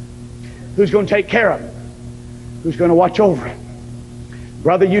 Who's going to take care of them? Who's going to watch over them?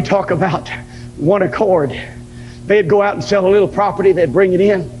 Brother, you talk about one accord. They'd go out and sell a little property. They'd bring it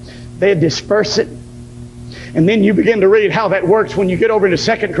in. They'd disperse it. And then you begin to read how that works when you get over into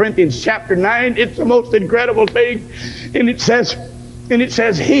 2 Corinthians chapter 9. It's the most incredible thing. And it says,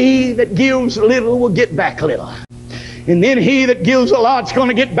 he that gives little will get back little. And then he that gives a lot's going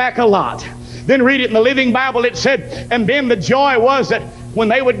to get back a lot. Then read it in the Living Bible. It said, and then the joy was that when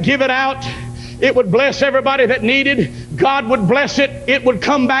they would give it out, it would bless everybody that needed. God would bless it. It would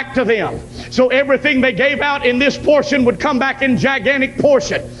come back to them. So everything they gave out in this portion would come back in gigantic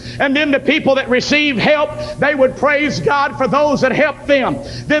portion. And then the people that received help, they would praise God for those that helped them.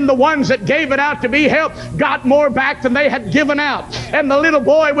 Then the ones that gave it out to be helped got more back than they had given out. And the little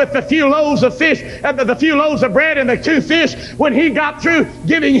boy with the few loaves of fish, and the few loaves of bread and the 2 fish, when he got through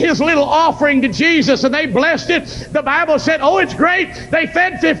giving his little offering to Jesus and they blessed it, the Bible said, oh, it's great. They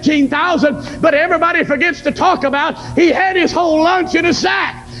fed 15,000, but everybody forgets to talk about he had his whole lunch in a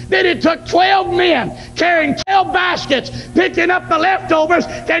sack. Then it took 12 men carrying 12 baskets, picking up the leftovers.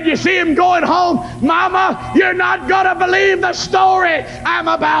 Can you see him going home? Mama, you're not going to believe the story I'm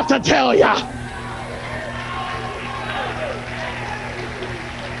about to tell you.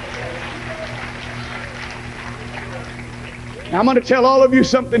 Now, I'm going to tell all of you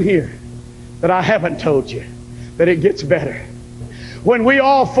something here that I haven't told you, that it gets better. When we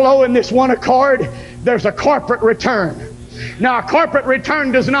all flow in this one accord, there's a corporate return. Now, a corporate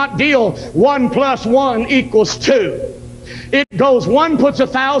return does not deal 1 + 1 = 2. It goes 1 puts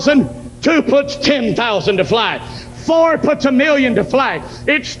 1,000, 2 puts 10,000 to flight. 4 puts 1,000,000 to flight.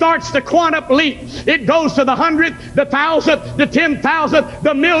 It starts the quantum leap. It goes to the 100th, the 1,000th, the 10,000th,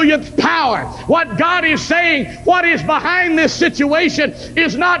 the 1,000,000th power. What God is saying, what is behind this situation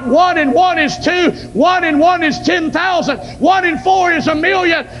is not 1 and 1 is 2. 1 and 1 is 10,000. 1 and 4 is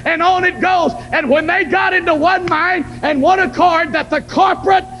 1,000,000, and on it goes. And when they got into one mind and one accord, that the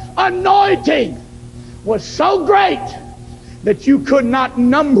corporate anointing was so great that you could not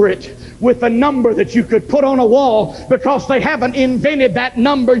number it with a number that you could put on a wall, because they haven't invented that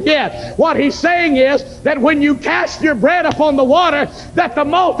number yet. What he's saying is that when you cast your bread upon the water, that the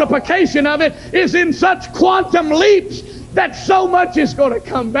multiplication of it is in such quantum leaps that so much is going to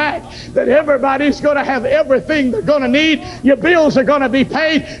come back, that everybody's going to have everything they're going to need. Your bills are going to be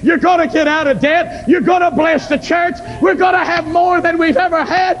paid. You're going to get out of debt. You're going to bless the church. We're going to have more than we've ever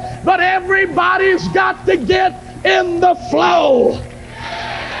had, but everybody's got to get in the flow.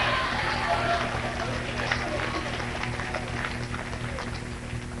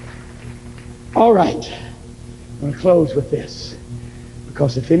 All right, I'm going to close with this,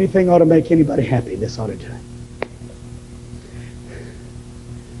 because if anything ought to make anybody happy, this ought to do it.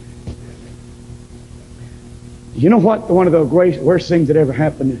 You know what one of the worst things that ever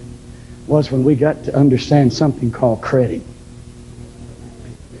happened was when we got to understand something called credit.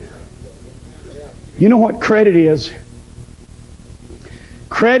 You know what credit is?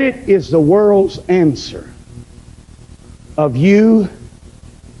 Credit is the world's answer of you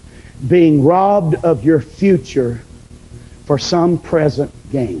being robbed of your future for some present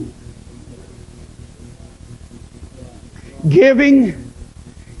gain. Giving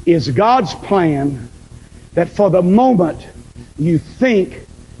is God's plan that for the moment you think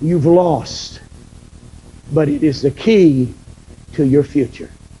you've lost, but it is the key to your future.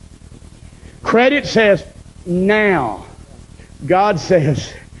 Credit says now. God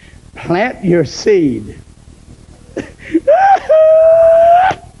says plant your seed.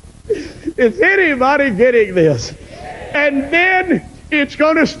 Is anybody getting this? And then it's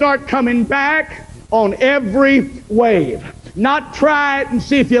going to start coming back on every wave. Not try it and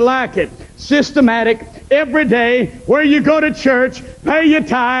see if you like it. Systematic, every day, where you go to church, pay your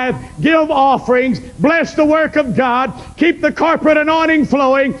tithe, give offerings, bless the work of God, keep the corporate anointing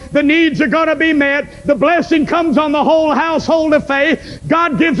flowing. The needs are going to be met. The blessing comes on the whole household of faith.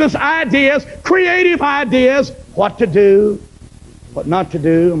 God gives us ideas, creative ideas, what to do, what not to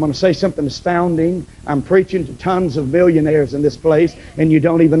do. I'm going to say something astounding. I'm preaching to tons of millionaires in this place, and you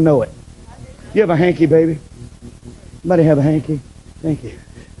don't even know it. You have a hanky, baby? Anybody have a hanky? Thank you.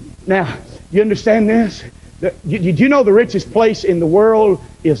 Now, you understand this? Did you know the richest place in the world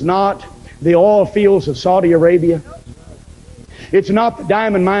is not the oil fields of Saudi Arabia? It's not the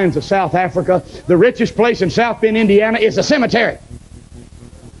diamond mines of South Africa. The richest place in South Bend, Indiana is a cemetery.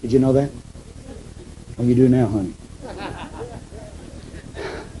 Did you know that? Oh, you do now, honey.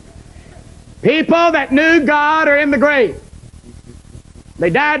 People that knew God are in the grave. They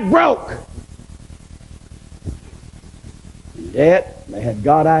died broke. In debt, they had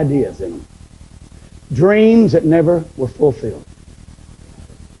God ideas in them. Dreams that never were fulfilled.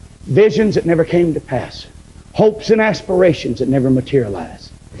 Visions that never came to pass. Hopes and aspirations that never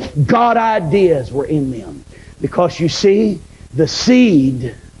materialized. God ideas were in them. Because you see, the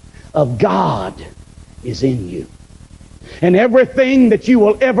seed of God is in you. And everything that you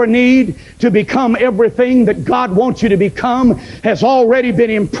will ever need to become everything that God wants you to become has already been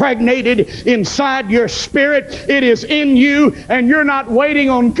impregnated inside your spirit. It is in you, and you're not waiting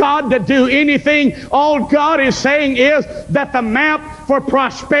on God to do anything. All God is saying is that the map for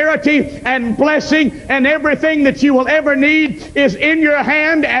prosperity and blessing and everything that you will ever need is in your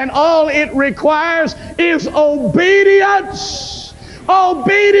hand, and all it requires is obedience.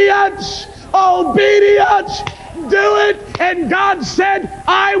 Obedience. Obedience. Do it. And God said,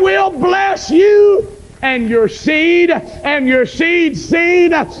 I will bless you and your seed and your seed's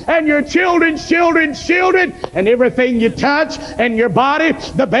seed and your children's children's children and everything you touch and your body,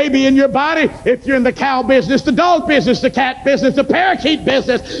 the baby in your body. If you're in the cow business, the dog business, the cat business, the parakeet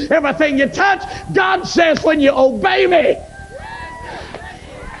business, everything you touch, God says, when you obey me,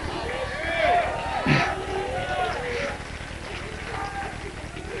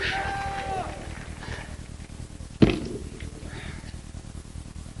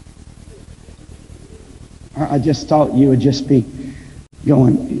 I just thought you would just be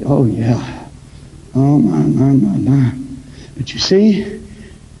going, oh yeah, oh my. But you see,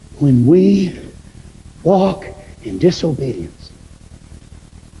 when we walk in disobedience,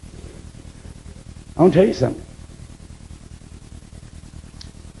 I want to tell you something.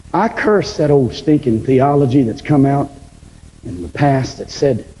 I curse that old stinking theology that's come out in the past that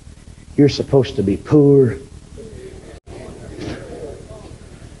said you're supposed to be poor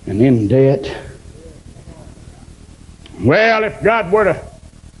and in debt. Well, if God were to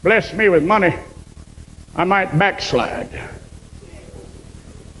bless me with money, I might backslide.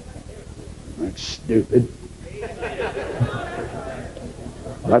 That's stupid.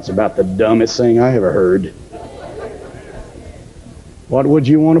 That's about the dumbest thing I ever heard. What would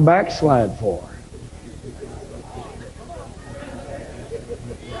you want to backslide for?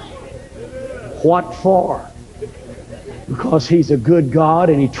 What for? Because He's a good God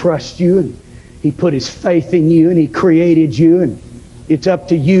and He trusts you and He put His faith in you and He created you, and it's up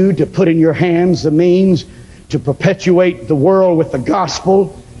to you to put in your hands the means to perpetuate the world with the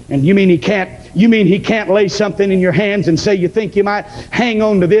gospel. And you mean He can't lay something in your hands and say you think you might hang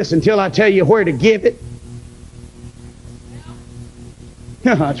on to this until I tell you where to give it?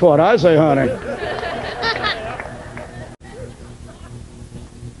 That's what I say, honey.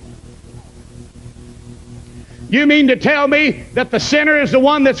 You mean to tell me that the sinner is the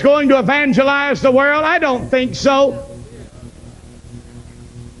one that's going to evangelize the world? I don't think so.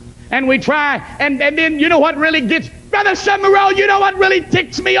 And we try, and then you know what really gets, Brother Sumrall, you know what really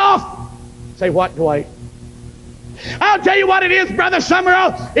ticks me off? Say what, Dwight? I'll tell you what it is, Brother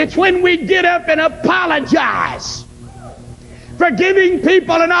Sumrall. It's when we get up and apologize for giving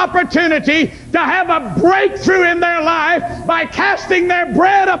people an opportunity to have a breakthrough in their life by casting their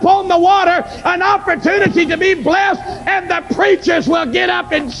bread upon the water, an opportunity to be blessed, and the preachers will get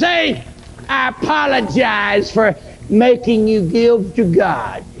up and say, I apologize for making you give to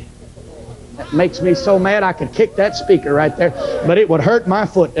God. That makes me so mad I could kick that speaker right there, but it would hurt my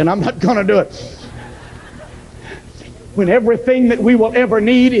foot, and I'm not going to do it. When everything that we will ever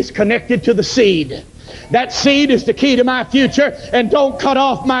need is connected to the seed. That seed is the key to my future, and don't cut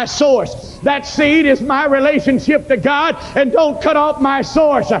off my source. That seed is my relationship to God, and don't cut off my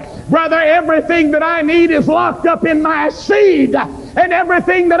source. Brother, everything that I need is locked up in my seed, and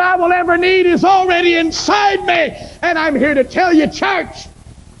everything that I will ever need is already inside me. And I'm here to tell you, church,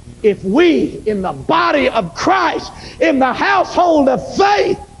 if we in the body of Christ, in the household of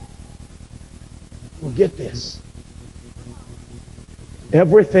faith, will get this,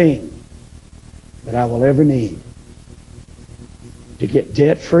 everything that I will ever need to get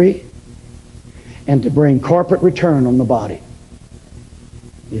debt-free and to bring corporate return on the body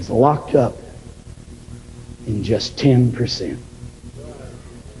is locked up in just 10%.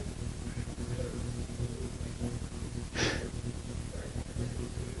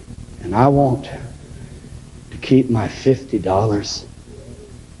 And I want to keep my $50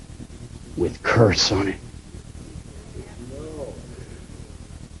 with curse on it.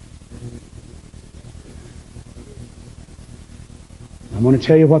 I'm going to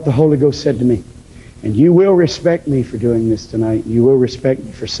tell you what the Holy Ghost said to me. And you will respect me for doing this tonight. You will respect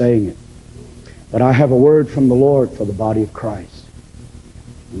me for saying it. But I have a word from the Lord for the body of Christ.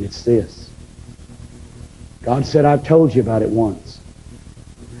 And it's this. God said, I've told you about it once.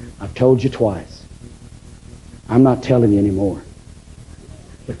 I've told you twice. I'm not telling you anymore.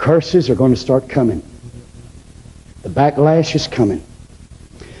 The curses are going to start coming. The backlash is coming.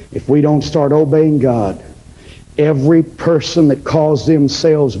 If we don't start obeying God, every person that calls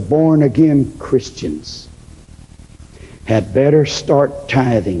themselves born-again Christians had better start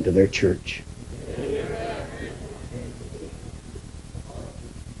tithing to their church.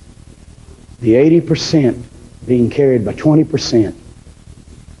 The 80% being carried by 20%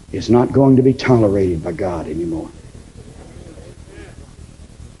 is not going to be tolerated by God anymore.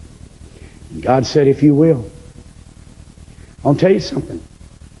 And God said, if you will. I'll tell you something.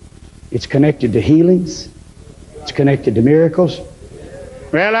 It's connected to healings. It's connected to miracles.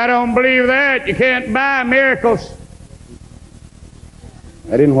 Well, I don't believe that. You can't buy miracles.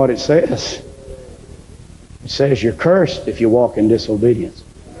 That isn't what it says. It says you're cursed if you walk in disobedience.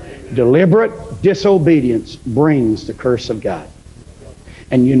 Deliberate disobedience brings the curse of God.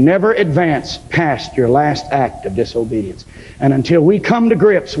 And you never advance past your last act of disobedience. And until we come to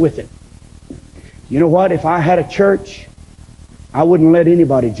grips with it. You know what? If I had a church, I wouldn't let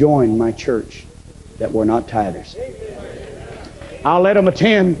anybody join my church that were not tithers. I'll let them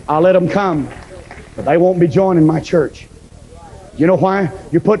attend. I'll let them come. But they won't be joining my church. You know why?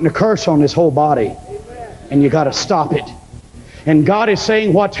 You're putting a curse on this whole body. And you got to stop it. And God is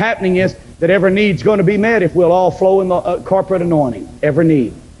saying what's happening is that every need's going to be met if we'll all flow in the corporate anointing. Every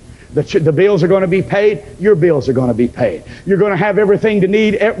need. The bills are going to be paid. Your bills are going to be paid. You're going to have everything to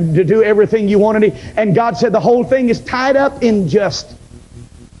do everything you want to need. And God said the whole thing is tied up in just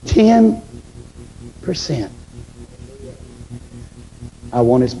 10%. I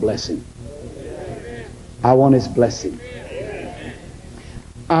want His blessing. I want His blessing.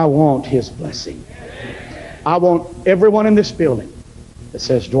 I want His blessing. I want everyone in this building that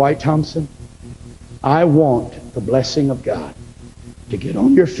says, Dwight Thompson, I want the blessing of God to get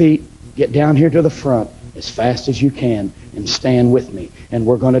on your feet, get down here to the front as fast as you can, and stand with me. And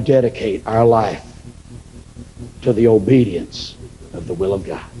we're going to dedicate our life to the obedience of the will of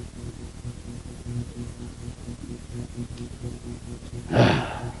God.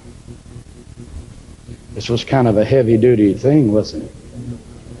 This was kind of a heavy-duty thing, wasn't it?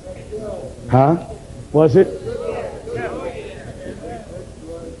 Huh? Was it?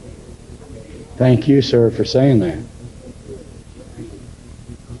 Thank you, sir, for saying that.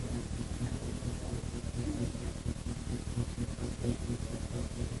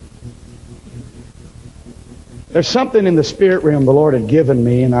 There's something in the spirit realm the Lord had given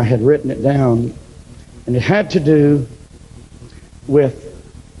me, and I had written it down, and it had to do with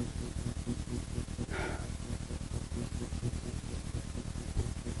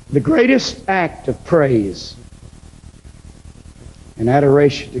the greatest act of praise and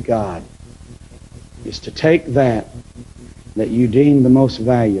adoration to God is to take that you deem the most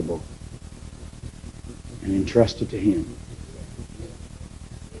valuable and entrust it to Him.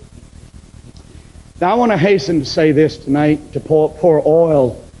 Now I want to hasten to say this tonight, to pour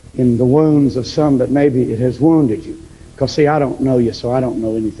oil in the wounds of some that maybe it has wounded you. Because see, I don't know you, so I don't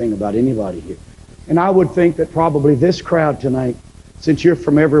know anything about anybody here. And I would think that probably this crowd tonight, since you're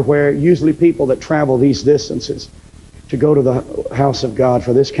from everywhere, usually people that travel these distances to go to the house of God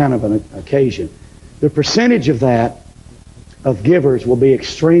for this kind of an occasion, the percentage of that, of givers, will be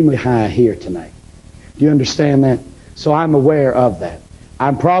extremely high here tonight. Do you understand that? So I'm aware of that.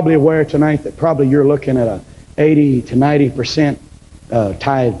 I'm probably aware tonight that probably you're looking at a 80 to 90%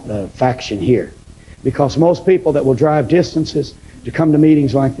 tithe faction here. Because most people that will drive distances to come to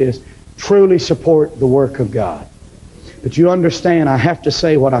meetings like this truly support the work of God. But you understand, I have to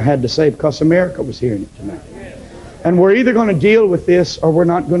say what I had to say because America was hearing it tonight. And we're either going to deal with this or we're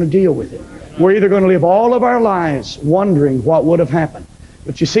not going to deal with it. We're either going to live all of our lives wondering what would have happened.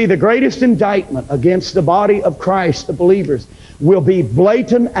 But you see, the greatest indictment against the body of Christ, the believers, will be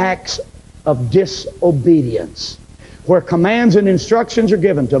blatant acts of disobedience, where commands and instructions are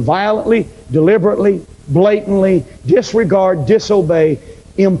given to violently, deliberately, blatantly disregard, disobey,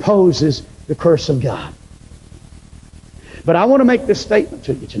 imposes the curse of God. But I want to make this statement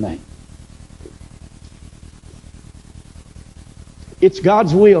to you tonight. It's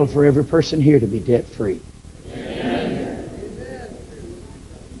God's will for every person here to be debt-free.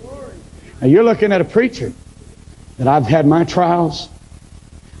 Now you're looking at a preacher that I've had my trials.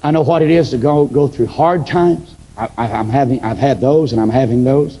 I know what it is to go through hard times. I've had those and I'm having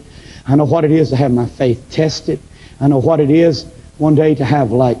those. I know what it is to have my faith tested. I know what it is one day to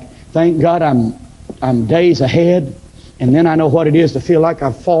have thank God I'm days ahead, and then I know what it is to feel like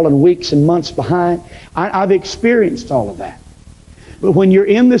I've fallen weeks and months behind. I've experienced all of that. But when you're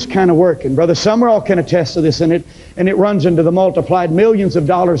in this kind of work, and Brother Sumrall can attest to this, and it runs into the multiplied millions of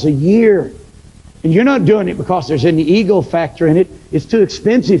dollars a year, and you're not doing it because there's any ego factor in it. It's too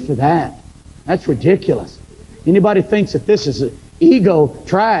expensive for that. That's ridiculous. Anybody thinks that this is an ego,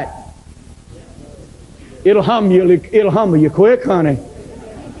 try it. It'll humble you quick, honey.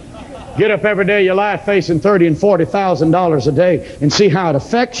 Get up every day of your life facing $30,000 and $40,000 a day and see how it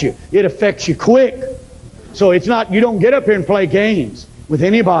affects you. It affects you quick. So it's not, you don't get up here and play games with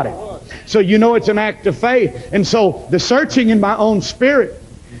anybody. So you know it's an act of faith. And so the searching in my own spirit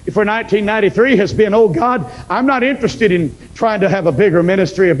for 1993 has been, oh God, I'm not interested in trying to have a bigger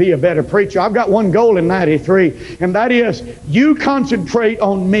ministry or be a better preacher. I've got one goal in 93, and that is you concentrate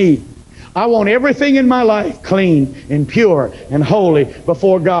on me. I want everything in my life clean and pure and holy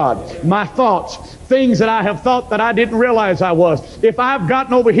before God. My thoughts, things that I have thought that I didn't realize I was. If I've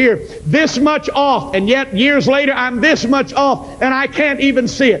gotten over here this much off, and yet years later I'm this much off and I can't even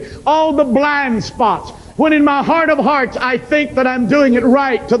see it. All the blind spots. When in my heart of hearts I think that I'm doing it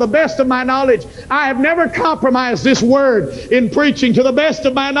right to the best of my knowledge. I have never compromised this word in preaching to the best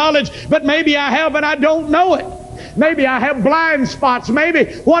of my knowledge, but maybe I have and I don't know it. Maybe I have blind spots. Maybe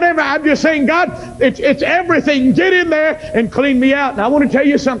whatever. I'm just saying, God, it's everything. Get in there and clean me out. And I want to tell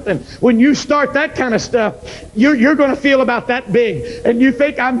you something. When you start that kind of stuff, you're going to feel about that big. And you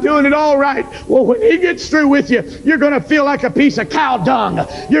think, I'm doing it all right. Well, when He gets through with you, you're going to feel like a piece of cow dung.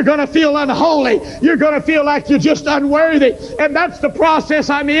 You're going to feel unholy. You're going to feel like you're just unworthy. And that's the process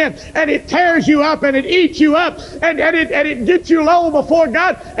I'm in. And it tears you up and it eats you up. And it gets you low before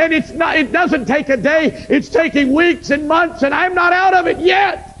God. And it doesn't take a day. It's taking weeks and months, and I'm not out of it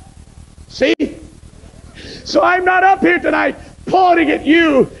yet. See? So I'm not up here tonight pointing at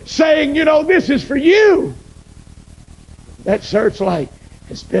you saying, you know, this is for you. That searchlight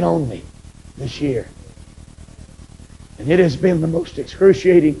has been on me this year. And it has been the most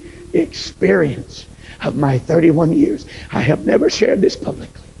excruciating experience of my 31 years. I have never shared this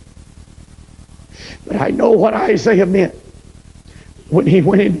publicly. But I know what Isaiah meant when he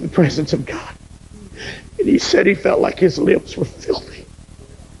went into the presence of God. And he said he felt like his lips were filthy.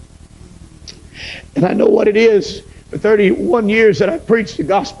 And I know what it is for 31 years that I've preached the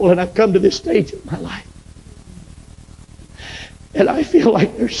gospel and I've come to this stage of my life. And I feel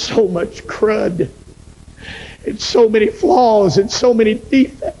like there's so much crud and so many flaws and so many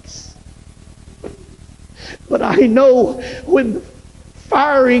defects. But I know when the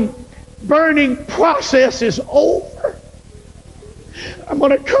firing, burning process is over, I'm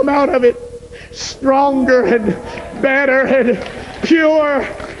going to come out of it stronger and better and pure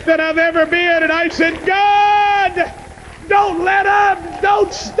than I've ever been. And I said, God, don't let up,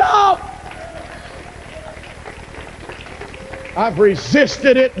 don't stop. I've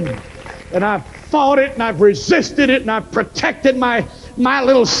resisted it and I've fought it and I've resisted it and I've protected my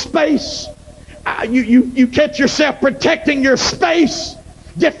little space. You catch yourself protecting your space,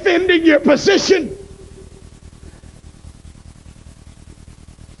 defending your position.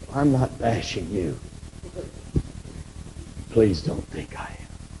 I'm not bashing you. Please don't think I am.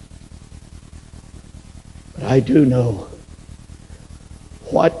 But I do know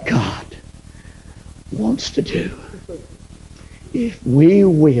what God wants to do. If we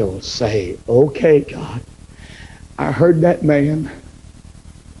will say, okay, God, I heard that man,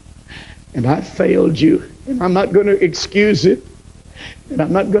 and I failed you, and I'm not going to excuse it, and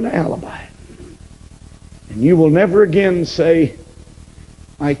I'm not going to alibi it. And you will never again say,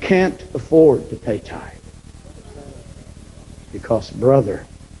 I can't afford to pay tithe. Because, brother,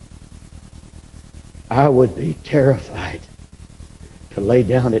 I would be terrified to lay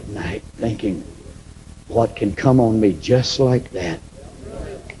down at night thinking, what can come on me just like that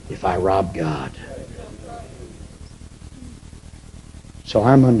if I rob God? So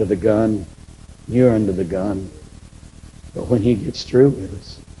I'm under the gun, you're under the gun. But when He gets through with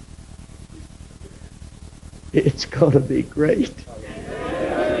us, it's going to be great.